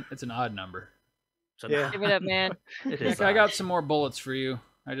 5, 7. It's an odd number. So Yeah. Give it up, man. It is Nick, I got odd. some more bullets for you.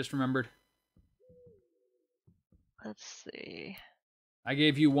 I just remembered. Let's see. I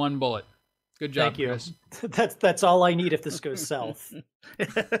gave you 1 bullet. Good job, Thank you. Chris. That's all I need if this goes south.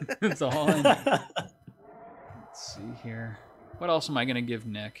 That's all I need. Let's see here. What else am I going to give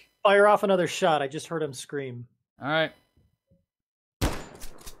Nick? Fire off another shot. I just heard him scream. All right.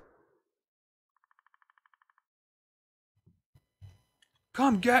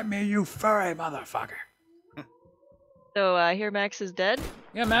 Come get me, you furry motherfucker. So I hear Max is dead.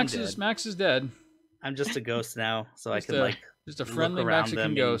 Yeah, I'm Max dead. is dead. I'm just a ghost now, so I Just can a- like. Just a look friendly around Mexican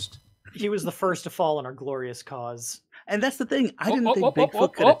them and- ghost. He was the first to fall in our glorious cause. And that's the thing. I Oh, didn't oh, think oh, oh,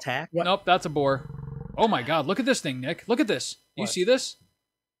 Bigfoot could oh. attack. Nope, that's a boar. Oh my god, look at this thing, Nick. Look at this. You What? see this?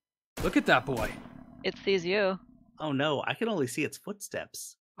 Look at that boy. It sees you. Oh no, I can only see its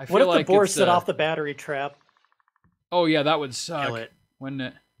footsteps. I feel What if like the boar it's, set off the battery trap? Oh yeah, that would suck, Kill it. wouldn't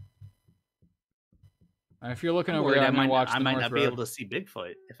it? If you're looking I'm over worried there, I I'm gonna might, watch I the might North not be Road. able to see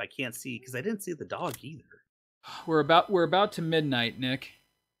Bigfoot if I can't see, because I didn't see the dog either. We're about to midnight, Nick.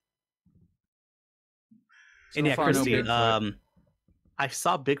 So And yeah, far, no Christy, Bigfoot. I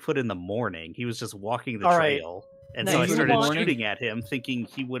saw Bigfoot in the morning. He was just walking the All right. trail. And Now, so I you started want- shooting at him, thinking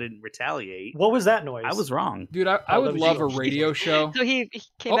he wouldn't retaliate. What was that noise? I was wrong. Dude, I Oh, would that was love you. a radio show. So he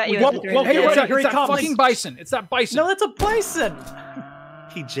came Oh, at you whoa, during whoa, the hey, day. wait, it's here he that comes. fucking bison. It's that bison. No, that's a bison.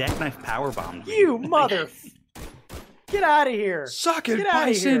 He jackknife powerbombed me. You mother! Get out of here! Suck it, Get out of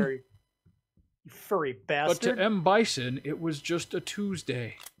bison. here! You furry But bastard! to M. Bison, it was just a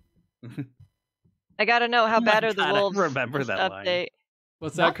Tuesday. I gotta know how Oh my bad are the God, I wolves? remember This that line. update.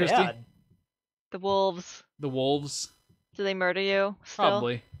 What's Not that, Christy? bad. The wolves. The wolves? Do they murder you? Still?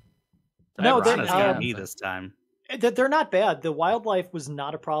 Probably. No, they- Piranha's got um, me this time. They're not bad. The wildlife was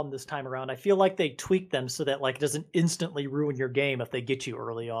not a problem this time around. I feel like they tweaked them so that like it doesn't instantly ruin your game if they get you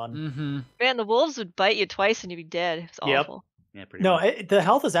early on. Mm-hmm. Man, the wolves would bite you twice and you'd be dead. It's Yep. awful. Yeah, pretty No, much. the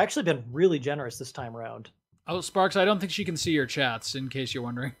health has actually been really generous this time around. Oh, Sparks, I don't think she can see your chats, in case you're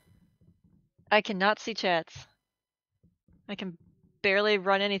wondering. I cannot see chats. I can barely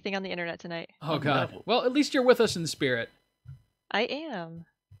run anything on the internet tonight. Oh, Oh, God. no. Well, at least you're with us in spirit. I am.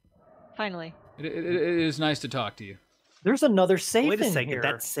 Finally. It is nice to talk to you. There's another safe Wait a in second, here.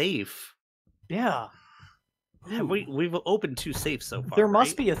 that's safe. Yeah. We've opened 2 safes so far. There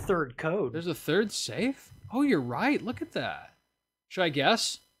must right? be a third code. There's a third safe? Oh, you're right. Look at that. Should I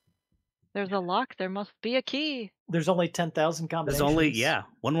guess? There's a lock. There must be a key. There's only 10,000 There's combinations. only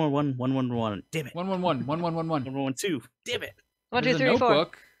 111, 111. Damn it. 111, 1111. 112. Damn it. 1, 2, There's a 3, 4.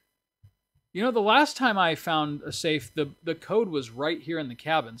 notebook. You know, the last time I found a safe, the code was right here in the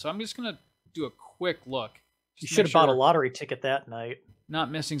cabin. So I'm just going to do a quick look. You just to should make have bought a sure lottery ticket that night.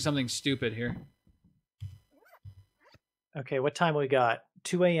 Not missing something stupid here. Okay, what time we got?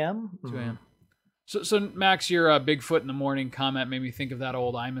 2 a.m.? 2 a.m. So Max, your Bigfoot in the morning comment made me think of that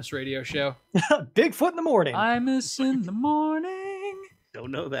old Imus radio show. Bigfoot in the morning. Imus in the morning.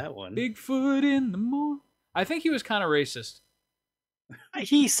 Don't know that one. Bigfoot in the morning. I think he was kind of racist.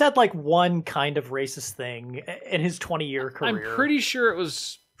 He said like one kind of racist thing in his 20-year career. I'm pretty sure it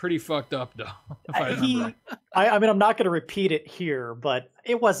was pretty fucked up, though. If I remember. I mean, I'm not going to repeat it here, but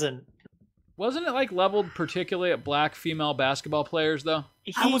it wasn't. Wasn't it like leveled particularly at black female basketball players, though?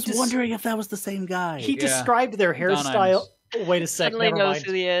 I He was des- wondering if that was the same guy. He Yeah. described their Don hairstyle. Imus. Wait a sec. Suddenly Never knows mind.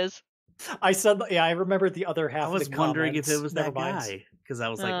 who he is. I said, yeah, I remembered the other half. I was of the wondering if comments. it was that Never mind. guy. Because I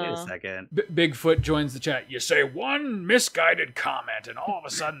was like, wait a Oh. second. Bigfoot joins the chat. You say one misguided comment, and all of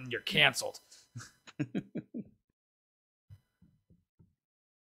a sudden you're canceled.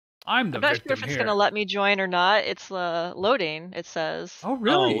 I'm the I'm not sure victim if it's here. going to let me join or not. It's loading, it says. Oh,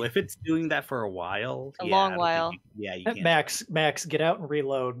 really? Oh, if it's doing that for a while. A yeah, long I don't while. think you can't. Max, get out and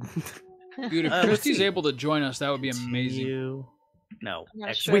reload. Dude, if let's Christy's see. able to join us, that would be amazing. Continue. No. I'm not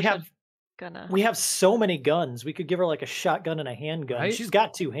actually, sure we if have I'm gonna. we have so many guns. We could give her like a shotgun and a handgun. Right? She's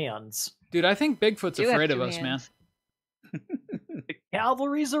got 2 hands. Dude, I think Bigfoot's Do have afraid of 2 us, man. hands.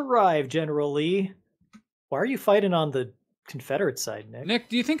 Cavalry's arrived, General Lee. Why are you fighting on the Confederate side, Nick? Nick,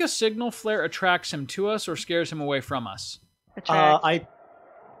 do you think a signal flare attracts him to us or scares him away from us? Attract.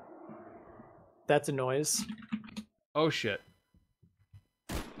 That's a noise. Oh, shit.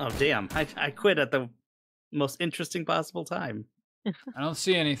 Oh, damn. I quit at the most interesting possible time. I don't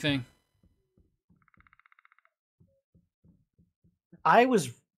see anything. I was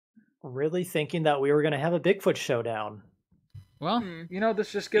really thinking that we were going to have a Bigfoot showdown. Well, Hmm. you know,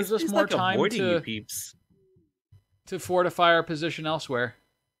 this just gives us He's more like time avoiding you to peeps. fortify our position elsewhere.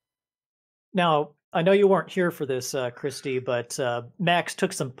 Now, I know you weren't here for this, Christy, but Max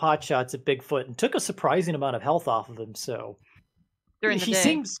took some pot shots at Bigfoot and took a surprising amount of health off of him. So During the he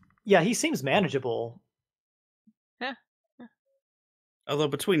day. he seems manageable. Although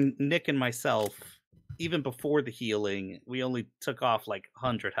between Nick and myself, even before the healing, we only took off like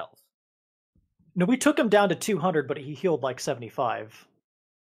 100 health. No, we took him down to 200, but he healed like 75.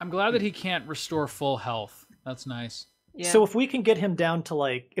 I'm glad that he can't restore full health. That's nice. Yeah. So if we can get him down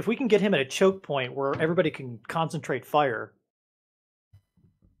to if we can get him at a choke point where everybody can concentrate fire.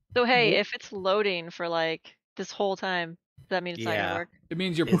 So hey, if it's loading for like this whole time, does that mean it's not Yeah. gonna work? It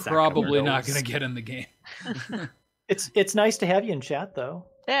means you're Is that probably gonna not work? going to get in the game. It's nice to have you in chat though.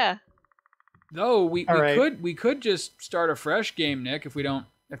 Yeah. No, we All right. could just start a fresh game, Nick,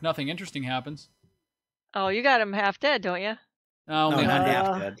 if nothing interesting happens. Oh, you got him half dead, don't you? Only No, not 100.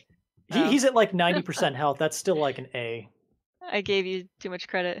 half dead. Oh. He's at like 90% health. That's still like an A. I gave you too much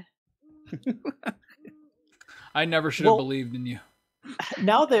credit. I never should have believed in you.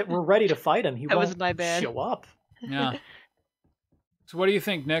 Now that we're ready to fight him, he That was won't my bad. show up. Yeah. So what do you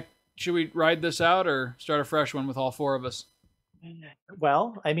think, Nick? Should we ride this out or start a fresh one with all 4 of us?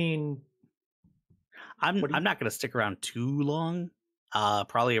 Well, I mean, I'm not going to stick around too long.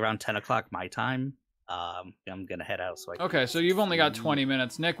 Probably around 10 o'clock my time. I'm going to head out. Okay, so you've only got 20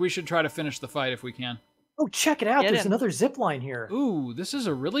 minutes. Nick, we should try to finish the fight if we can. oh, check it out. Get There's him. another zip line here. Ooh, this is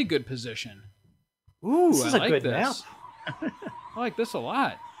a really good position. Ooh, This is I a like good this. I like this a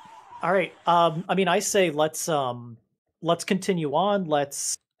lot. All right. I mean, I say let's continue on.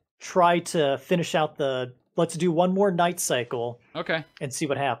 Let's try to finish out let's do one more night cycle Okay. and see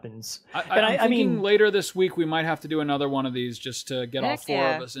what happens. I'm I thinking mean, later this week we might have to do another one of these just to get all Heck 4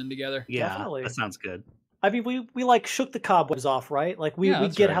 yeah. of us in together. Yeah, Definitely. that sounds good. I mean, we like shook the cobwebs off, right? Like we Yeah,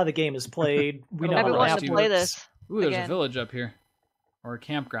 that's get right. how the game is played. We know I've I've how been the wanting map to Steve. play works. this. Ooh, there's a Again. village up here. Or a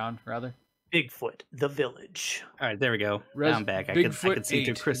campground, rather. Bigfoot, the village. All right, there we go. Res- Now I'm back. I Bigfoot can see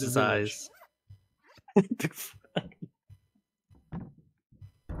through 8, the Chris's village. eyes.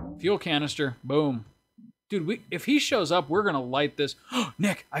 Fuel canister. Boom. Dude, if he shows up, we're going to light this.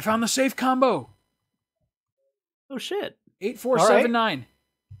 Nick, I found the safe combo. Oh, shit. 8479.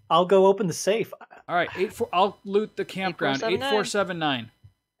 I'll go open the safe. All right, 84. I'll loot the campground. 8479. 8479.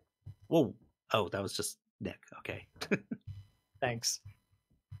 Whoa. Oh, that was just Nick. Okay. Thanks.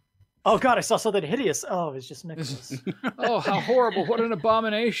 Oh God, I saw something hideous. Oh, it was just Nicholas. Oh, how horrible. What an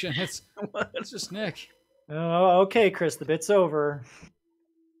abomination. It's just Nick. Oh, okay, Chris, the bit's over.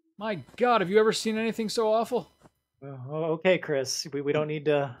 My God, have you ever seen anything so awful? Oh, okay, Chris, we don't need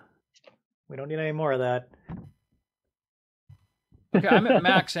any more of that. Okay, I'm at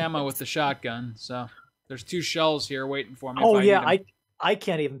max ammo with the shotgun, so there's 2 shells here waiting for me. Oh if yeah, need 'em. I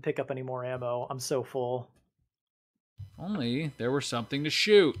can't even pick up any more ammo. I'm so full. Only there was something to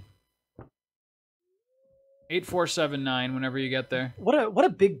shoot. 8479 whenever you get there. What a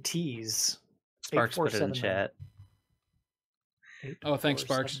big tease. Sparks put it in 8479. chat. Oh, thanks,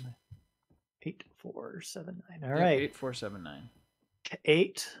 Sparks. 8479. All Yep, right. 8479.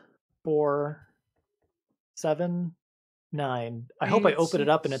 8479. I hope I open it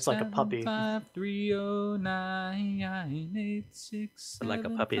up and it's like a puppy. 309 But like a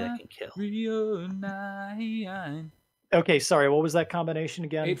puppy that can kill. 309. Okay, sorry. What was that combination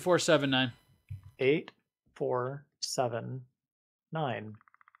again? 8479. 8479.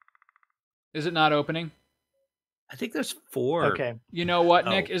 Is it not opening? I think there's 4. Okay. You know what,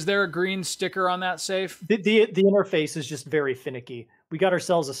 Nick? Oh. Is there a green sticker on that safe? The interface is just very finicky. We got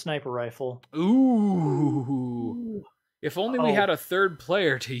ourselves a sniper rifle. Ooh. If only we Oh. had a 3rd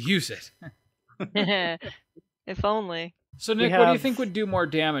player to use it. If only. So, We Nick, what do you have- think would do more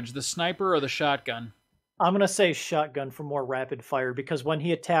damage, the sniper or the shotgun? I'm gonna say shotgun for more rapid fire because when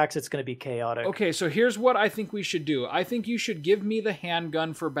he attacks, it's gonna be chaotic. Okay, so here's what I think we should do. I think you should give me the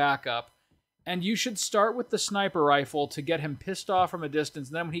handgun for backup, and you should start with the sniper rifle to get him pissed off from a distance,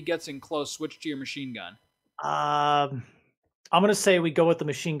 and then when he gets in close, switch to your machine gun. I'm gonna say we go with the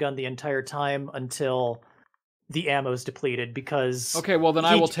machine gun the entire time until the ammo's depleted because Okay, well then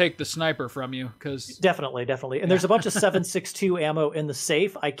I He- will take the sniper from you, because... definitely. And there's a bunch of 7.62 ammo in the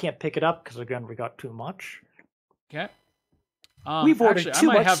safe. I can't pick it up because again we got too much. Okay. We've ordered actually, too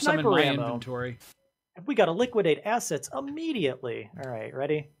I might much have some in sniper my ammo. inventory. We gotta liquidate assets immediately. All right,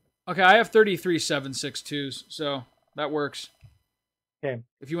 ready? Okay, I have 33 7.62s, so that works. Okay.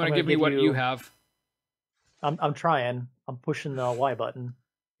 If you want I'm to gonna give me give what you- you have. I'm trying. I'm pushing the Y button.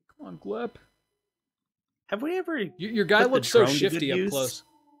 Come on, Glep. Have we ever... Your guy Put the looks so drone to shifty good up use? close.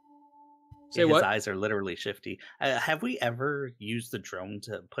 Say His what? eyes are literally shifty. Have we ever used the drone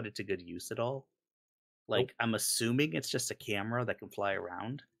to put it to good use at all? Like, I'm assuming it's just a camera that can fly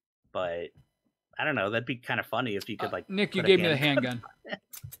around, but I don't know. That'd be kind of funny if you could, like, Nick, you put a gave me the handgun- handgun.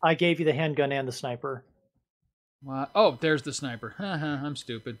 I gave you the handgun and the sniper. Oh, there's the sniper. I'm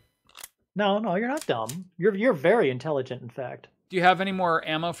stupid. No, you're not dumb. You're very intelligent, in fact. Do you have any more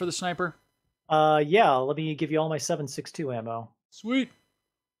ammo for the sniper? Yeah. Let me give you all my 7.62 ammo. Sweet.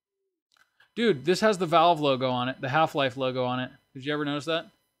 Dude, this has the Valve logo on it, the Half-Life logo on it. Did you ever notice that?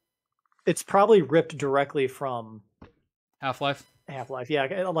 It's probably ripped directly from Half-Life? Half-Life.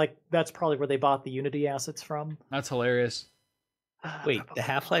 Yeah, like that's probably where they bought the Unity assets from. That's hilarious. Wait, the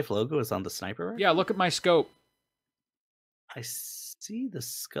Half-Life logo is on the sniper rifle? Yeah, look at my scope. I see the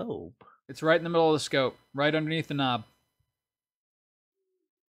scope. It's right in the middle of the scope, right underneath the knob.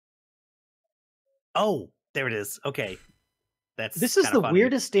 Oh, there it is. Okay. This is kinda the funny.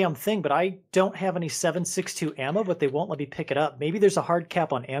 weirdest damn thing, but I don't have any 7.62 ammo, but they won't let me pick it up. Maybe there's a hard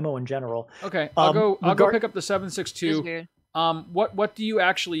cap on ammo in general. Okay, I'll go regard- pick up the It's 7.62. weird. What do you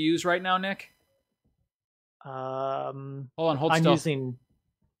actually use right now, Nick? Hold on, hold I'm still. using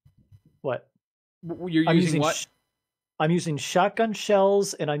what? You're I'm using what? I'm using shotgun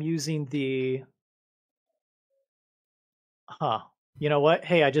shells, and I'm using the. You know what?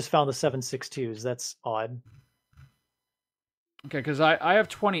 Hey, I just found the 7.62s. That's odd. Okay, because I have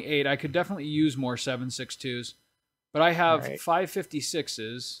 28. I could definitely use more 7.62s, but I have Alright.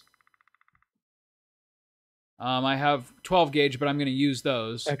 5.56s. I have 12 gauge, but I'm going to use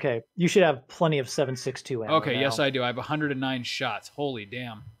those. Okay, you should have plenty of 7.62 ammo. Okay, yes, I do. I have 109 shots. Holy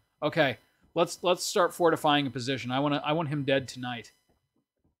damn. Okay, let's start fortifying a position. I want him dead tonight.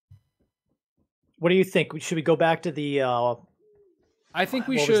 What do you think? Should we go back to the? I think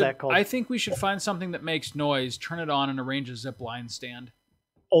we What was should. that called? I think we should find something that makes noise, turn it on, and arrange a zip line stand.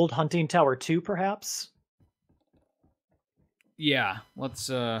 Old Hunting Tower 2, perhaps? Yeah, let's.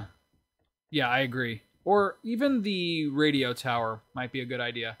 Yeah, I agree. Or even the radio tower might be a good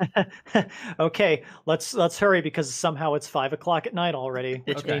idea. Okay, let's hurry because somehow it's 5 o'clock at night already,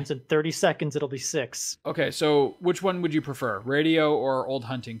 which Okay. means in 30 seconds it'll be 6. Okay, so which one would you prefer, radio or old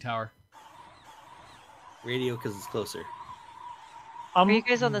hunting tower? Radio because it's closer. Are you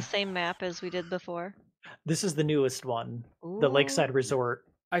guys on the same map as we did before? This is the newest one, the Lakeside Ooh. Resort.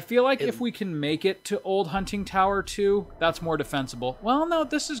 I feel like if we can make it to old hunting tower 2, that's more defensible. Well, no,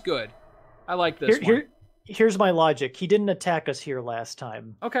 this is good. I like this one. Here's my logic. He didn't attack us here last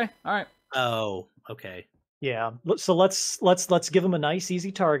time. Okay, all right. Oh, okay. Yeah. So let's give him a nice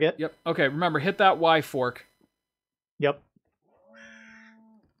easy target. Yep. Okay, remember, hit that Y fork. Yep.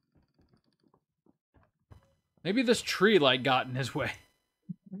 Maybe this tree like got in his way.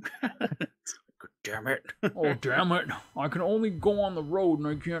 Damn it. Oh, damn it. I can only go on the road and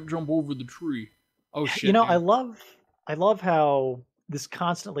I can't jump over the tree. Oh shit. You know, dude. I love how this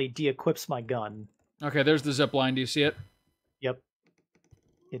constantly de-equips my gun. Okay, there's the zip line. Do you see it? Yep.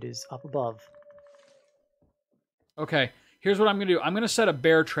 It is up above. Okay, here's what I'm going to do. I'm going to set a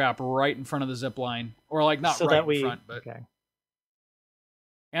bear trap right in front of the zip line. Or, like, not So right that in front, but... Okay.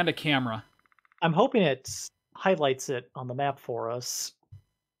 And a camera. I'm hoping it highlights it on the map for us.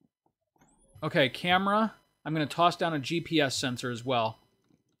 Okay, camera. I'm going to toss down a GPS sensor as well.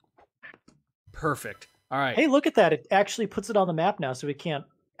 Perfect. All right. Hey, look at that. It actually puts it on the map now so we can't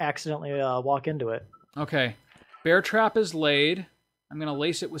accidentally walk into it. Okay. Bear trap is laid. I'm going to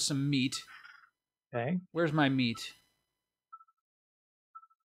lace it with some meat. Okay. Where's my meat?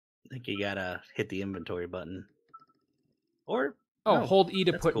 I think you gotta hit the inventory button. Or Oh, no, hold E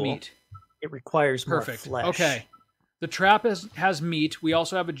to that's put cool. meat. It requires Perfect. more flesh. Okay. The trap has meat. We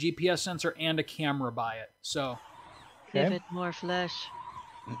also have a GPS sensor and a camera by it. So Give Okay. it more flesh.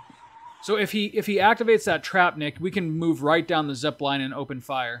 so if he activates that trap, Nick, we can move right down the zip line and open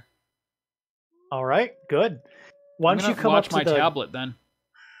fire. All right. Good. Why I'm don't you gonna come watch up to my the... tablet then.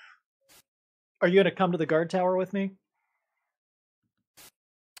 Are you going to come to the guard tower with me?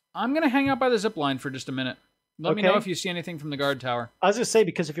 I'm gonna hang out by the zip line for just a minute. Let me know Okay. if you see anything from the guard tower. I was going to say,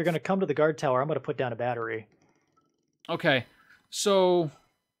 because if you're going to come to the guard tower, I'm going to put down a battery. Okay. So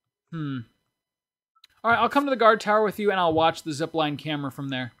All right, I'll come to the guard tower with you and I'll watch the zip line camera from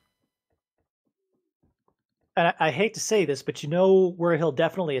there. And I hate to say this, but you know where he'll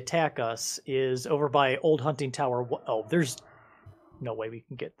definitely attack us is over by Old Hunting Tower. Oh, there's no way we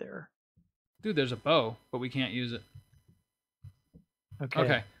can get there. Dude, there's a bow, but we can't use it. Okay.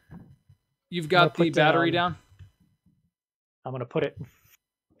 Okay. You've got put the battery down- down? I'm going to put it in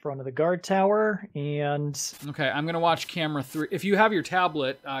front of the guard tower, and Okay, I'm going to watch camera 3. If you have your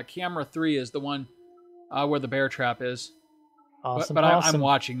tablet, camera 3 is the one where the bear trap is. awesome. But awesome. I'm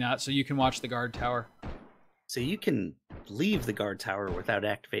watching that, so you can watch the guard tower. So you can leave the guard tower without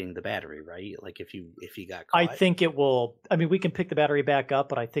activating the battery, right? Like if you got caught. I think it will. I mean, we can pick the battery back up,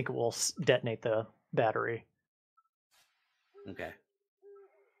 but I think it will detonate the battery. Okay.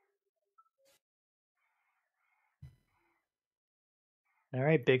 All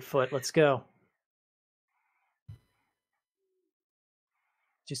right, Bigfoot, let's go.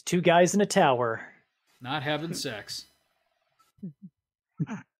 Just two guys in a tower. Not having sex.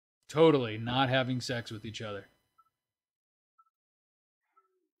 Totally not having sex with each other.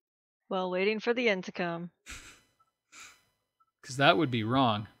 Well, waiting for the end to come. Because that would be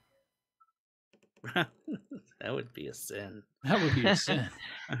wrong. That would be a sin. That would be a sin.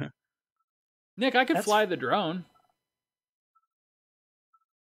 Nick, I could That's- fly the drone.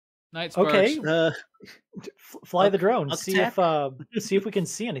 Night Sparks. Okay. Fly the drone. I'll See tap. if we can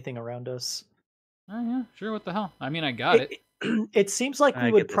see anything around us. Oh, yeah, sure, what the hell. I mean, I got it. It seems like we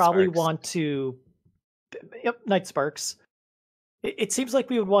I would get the probably sparks. want to. Yep, Night Sparks. It seems like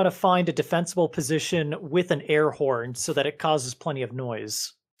we would want to find a defensible position with an air horn so that it causes plenty of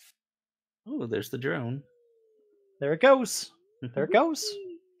noise. Oh, there's the drone. There it goes. There it goes.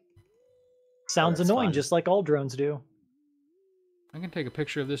 Sounds that's annoying, fun. just like all drones do. I can take a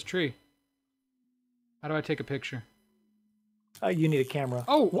picture of this tree. How do I take a picture? You need a camera.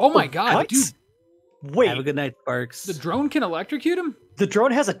 Oh my God, What? dude! Wait, Have a good night, Sparks. The drone can electrocute him. the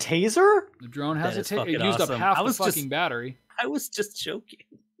drone has a taser? The drone has That a is taser. It fucking used up awesome. half I the was fucking just- battery. I was just joking.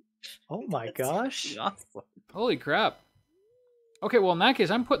 Oh my That's gosh. fucking awesome. Holy crap! Okay, well in that case,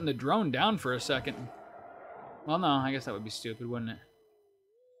 I'm putting the drone down for a second. Well, no, I guess that would be stupid, wouldn't it?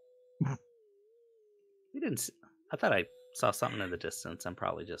 You didn't. I thought I saw something in the distance. I'm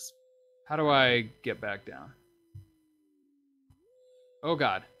probably just. How do I get back down? Oh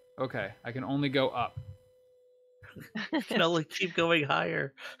God. Okay, I can only go up. You can only keep going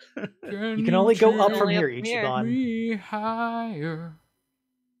higher. You can only go up from Only here, up from here. Ichiban. Me higher.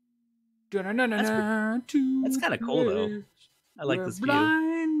 That's kinda cool, though. I like this view.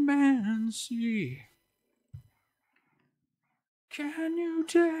 Blind man see. Can you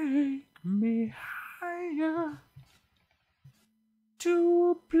take me higher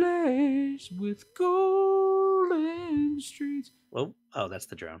to a place with golden streets? Oh, that's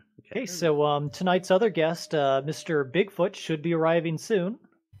the drone. Okay, so tonight's other guest, Mr. Bigfoot, should be arriving soon.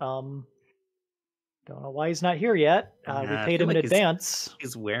 Don't know why he's not here yet. We I paid feel him in like he's- advance.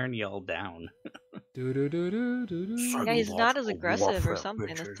 He's wearing y'all down. Yeah, he's not as aggressive or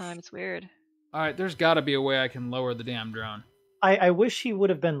something this time. It's weird. All right, there's got to be a way I can lower the damn drone. I wish he would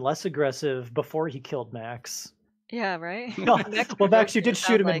have been less aggressive before he killed Max. Yeah, right. Well, Max, you did It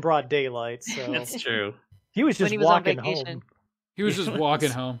shoot him sounds in like- broad daylight, so It's true. he was When just he was on walking vacation. home. He was just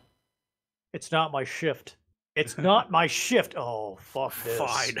walking home. It's not my shift. It's not my shift. Oh, fuck this.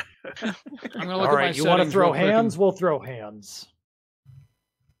 Fine. I'm gonna look All at my right, you want to settings throw real quick and- hands? We'll throw hands.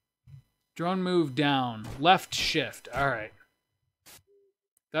 Drone move down. Left shift. All right.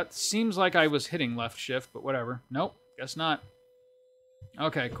 That seems like I was hitting left shift, but whatever. Nope. Guess not.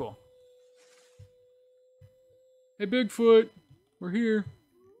 Okay, cool. Hey, Bigfoot. We're here.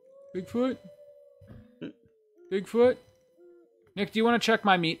 Bigfoot? Bigfoot? Nick, do you want to check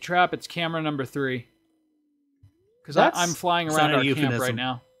my meat trap? It's camera number 3. Because That's- I'm flying It's around not a our camp right euphemism.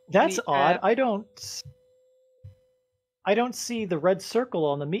 now. That's Meat odd. trap. I don't see the red circle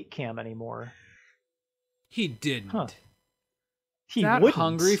on the meat cam anymore. He didn't. Huh. He That wouldn't.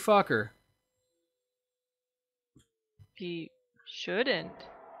 hungry fucker. He shouldn't.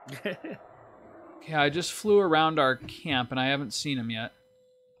 Okay, I just flew around our camp and I haven't seen him yet.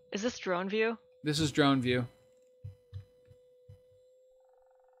 Is this drone view? This is drone view.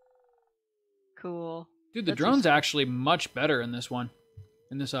 Cool. Dude, the That's drone's useful. actually much better in this one.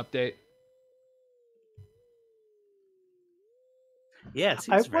 In this update. Yeah, it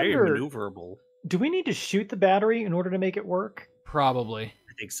I seems very wonder- maneuverable. Do we need to shoot the battery in order to make it work? Probably.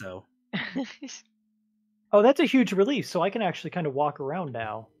 I think so. Oh, that's a huge relief, so I can actually kind of walk around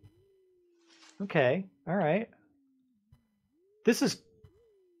now. Okay, all right. This is...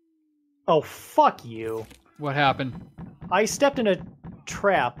 Oh, fuck you. What happened? I stepped in a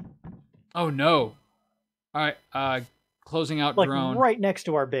trap, Oh no. Alright, closing out like, drone. right next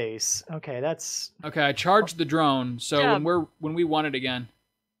to our base. Okay, that's... Okay, I charged the drone, so Yeah. when we want it again,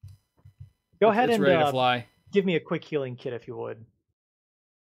 Go ahead it's and ready to fly. give me a quick healing kit if you would.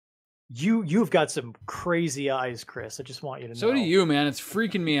 You've got some crazy eyes, Chris. I just want you to know. So do you, man. It's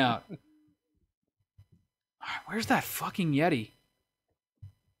freaking me out. Where's that fucking Yeti?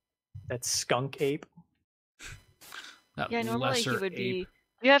 That skunk ape. That Yeah, normally he lesser would ape. be.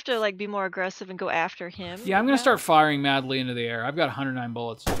 You have to like be more aggressive and go after him. Yeah, I'm with gonna that. start firing madly into the air. I've got 109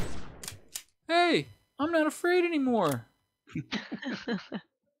 bullets. Hey, I'm not afraid anymore. Did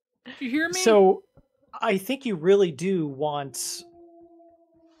you hear me? So I think you really do want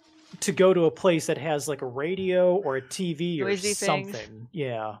to go to a place that has like a radio or a TV or Noisy something. things.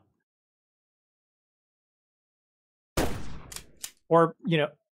 Yeah. Or,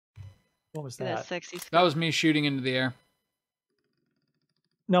 what was See that that? sexy that was me shooting into the air.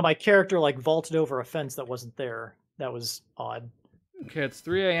 No, my character like vaulted over a fence that wasn't there. That was odd. Okay, it's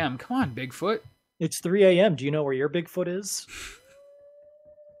 3 a.m. Come on, Bigfoot. It's 3 a.m. Do you know where your Bigfoot is?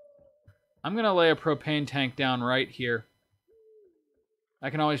 I'm gonna lay a propane tank down right here. I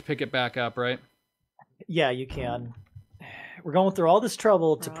can always pick it back up, right? Yeah, you can. We're going through all this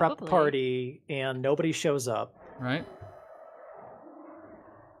trouble to prep the Probably. party, and nobody shows up. Right?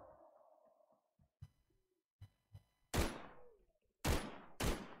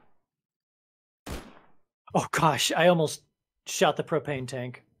 Oh gosh, I almost shot the propane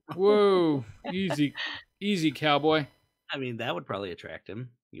tank. Whoa, easy, easy, cowboy. I mean, that would probably attract him.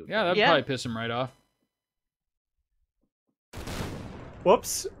 You would Yeah, that'd think. Yeah. probably piss him right off.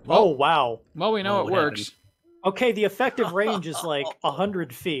 Whoops. Well- Oh wow. Well, we know Oh, it what works. Okay, the effective range is like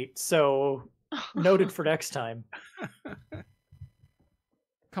 100 feet, so noted for next time.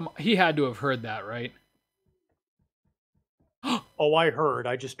 Come on, he had to have heard that, right? Oh, I heard.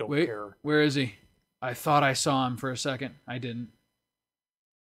 I just don't Wait, care. where is he? I thought I saw him for a second. I didn't.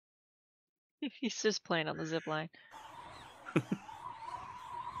 He's just playing on the zip line. That's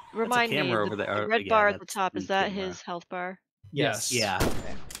a Remind me, camera the, over there. the red Yeah, bar at the that's top, the is that camera. his health bar? Yes. Yeah.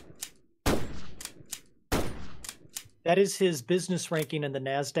 That is his business ranking in the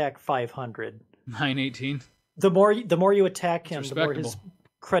NASDAQ 500. 918. The more you attack him, It's the more his respectable.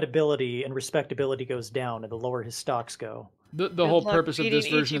 credibility and respectability goes down, and the lower his stocks go. The Good whole luck purpose of this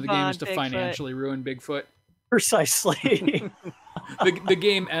beating version of the game is to Ichiban, Bigfoot. financially ruin Bigfoot. Precisely. The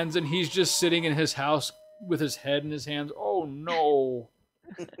game ends and he's just sitting in his house with his head in his hands. Oh no.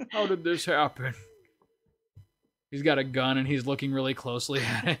 How did this happen? He's got a gun and he's looking really closely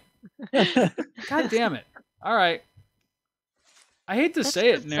at it. God damn it. All right. I hate to That's say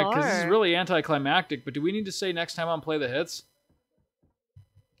it, Nick, because this is bizarre. really anticlimactic, but do we need to say next time on Play the Hits?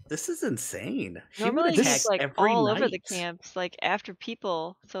 This is insane. He Normally would he's attack like every all night. over the camps, like after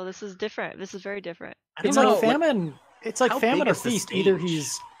people. So this is different. This is very different. I don't It's know, like famine. It's like how famine big or is the feast. Either stage?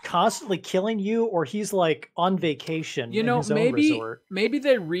 he's constantly killing you, or he's like on vacation You in know, his own maybe resort. maybe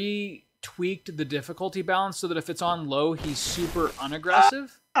they retweaked the difficulty balance so that if it's on low, he's super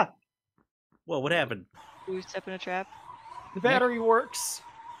unaggressive. Well, what happened? Do we step in a trap? The battery works.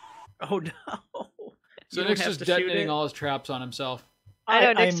 Oh no! So You don't Nick's have just to shoot detonating it? all his traps on himself. I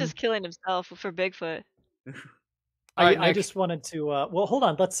know Nick's I'm- just killing himself for Bigfoot. All right, I Nick, just wanted to. Well, hold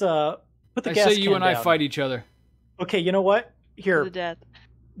on. Let's put the I gas say you can and I down. fight each other. Okay, you know what? To Here. the death.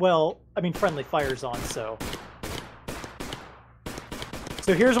 Well, I mean, friendly fire's on, so.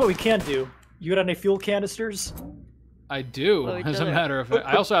 So here's what we can do. You got any fuel canisters? I do, Blow each as a other. matter of fact.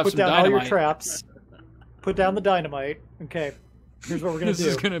 I also have put some down all your dynamite. traps. Put down the dynamite. Okay. Here's what we're gonna This do.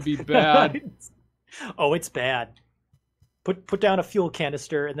 is gonna be bad. Oh, it's bad. Put down a fuel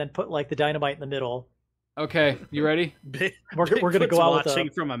canister and then put like the dynamite in the middle. Okay, you ready? We're gonna go out with watching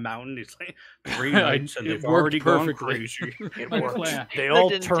a. from a mountain. He's like 3 I- nights and it they've worked already gone perfectly. crazy. It My worked. plan. They That all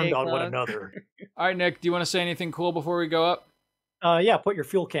didn't turned take on one long. another. All right, Nick, do you want to say anything cool before we go up? Yeah, put your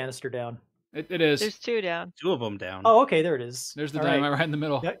fuel canister down. It is. There's two down. 2 of them down. Oh, okay, there it is. There's the All right. dynamite right in the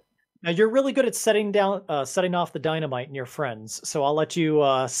middle. Yeah. Now you're really good at setting off the dynamite in your friends. So I'll let you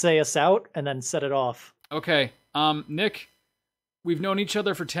say us out and then set it off. Okay, Nick, we've known each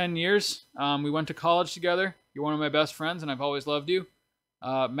other for 10 years. We went to college together. You're one of my best friends, and I've always loved you.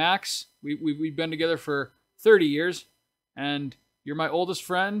 Max, we've been together for 30 years, and you're my oldest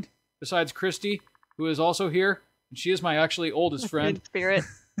friend, besides Christy, who is also here, and she is my actually oldest friend, Good spirit.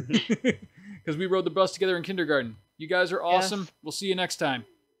 because we rode the bus together in kindergarten. You guys are awesome. Yes. We'll see you next time.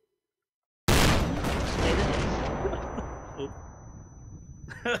 Play the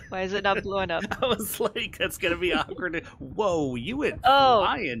hits. Why is it not blowing up? I was like, that's gonna be awkward. Whoa, you went Oh.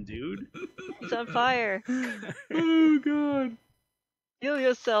 flying, dude. It's on fire. Oh, God. Heal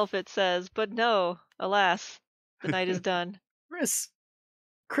yourself, it says, but no, alas, the night is done.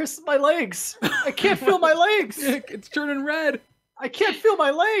 Chris, my legs! I can't feel my legs! Nick, it's turning red. I can't feel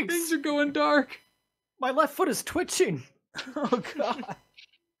my Things legs! are going dark. My left foot is twitching. Oh, God.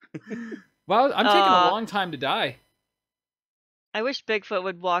 Wow, I'm taking a Aw. long time to die. I wish Bigfoot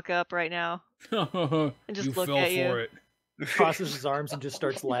would walk up right now. And just you look fell at you. for it. Crosses his arms and just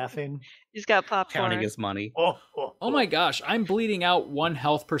starts laughing. He's got popcorn. Counting his money. Oh my gosh, I'm bleeding out 1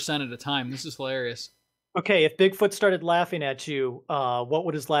 health percent at a time. This is hilarious. Okay, if Bigfoot started laughing at you, what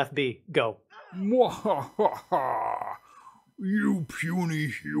would his laugh be? Go. Mwahaha! You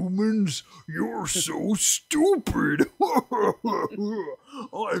puny humans, you're so stupid! I'm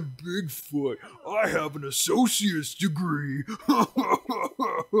Bigfoot. I have an associate's degree.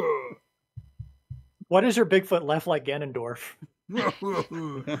 Why does your Bigfoot laugh like Ganondorf? Because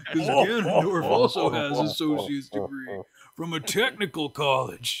Ganondorf also has an associate's degree from a technical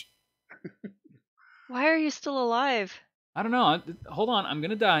college. Why are you still alive? I don't know. Hold on, I'm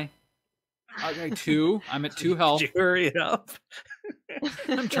gonna die. Okay, 2. I'm at 2 health. Did you hurry it up?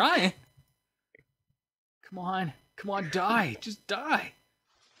 I'm trying. Come on, die. Just die.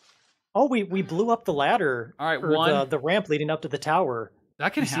 Oh, we blew up the ladder. All right, or 1. the ramp leading up to the tower.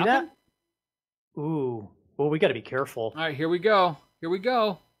 That can You see happen. that? Ooh. Well, we got to be careful. All right, here we go.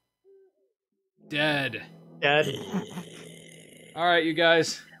 Dead. Dad. All right, you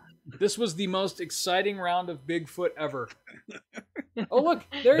guys. This was the most exciting round of Bigfoot ever. Oh, look,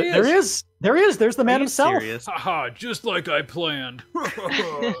 there he is. There he is. There's the Are man you himself. serious? Haha, just like I planned.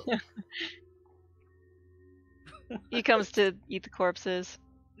 He comes to eat the corpses.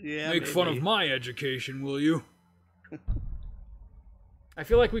 Yeah, Make fun of maybe. my education, will you? I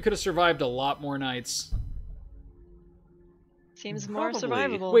feel like we could have survived a lot more nights. Seems more Probably.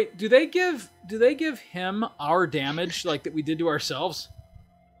 survivable. Wait, do they give him our damage like that we did to ourselves?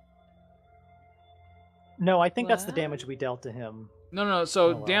 No, I think that's the What? damage we dealt to him. No. So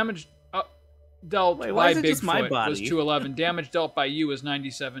Oh, well. damage dealt Wait, why by is it just my Bigfoot was body? 211. Damage dealt by you was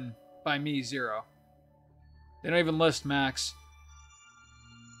 97. By me, 0. They don't even list Max.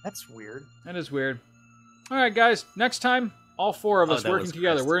 That's weird. That is weird. All right, guys. Next time, all 4 of Oh, us that working was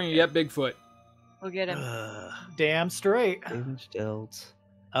together. Chris. We're gonna get Bigfoot. We'll get him. Damn straight. Damage dealt.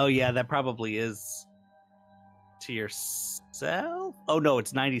 Oh yeah, that probably is to yourself. Oh no,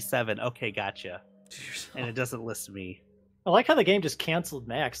 it's 97. Okay, gotcha. And it doesn't list me. I like how the game just canceled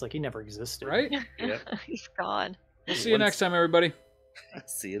Max, like he never existed. Right? Yep. He's gone. We'll see you next time, everybody.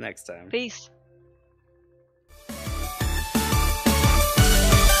 See you next time. Peace.